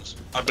zones.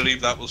 I believe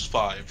that was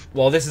 5.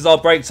 Well, this is our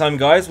break time,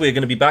 guys. We're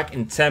going to be back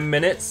in 10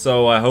 minutes,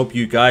 so I hope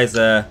you guys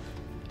are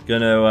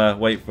going to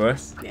wait for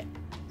us.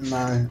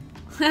 No.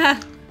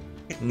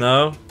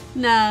 No?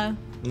 No.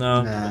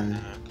 No? No.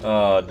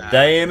 Oh,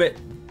 damn it.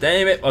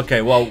 Damn it.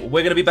 Okay, well,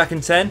 we're going to be back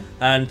in 10,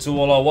 and to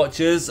all our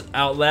watchers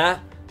out there,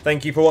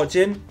 thank you for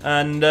watching,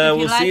 and If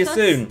we'll like see you us,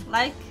 soon.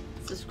 Like,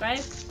 subscribe.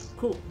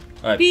 Cool.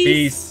 All right, Peace.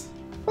 peace.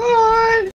 Bye.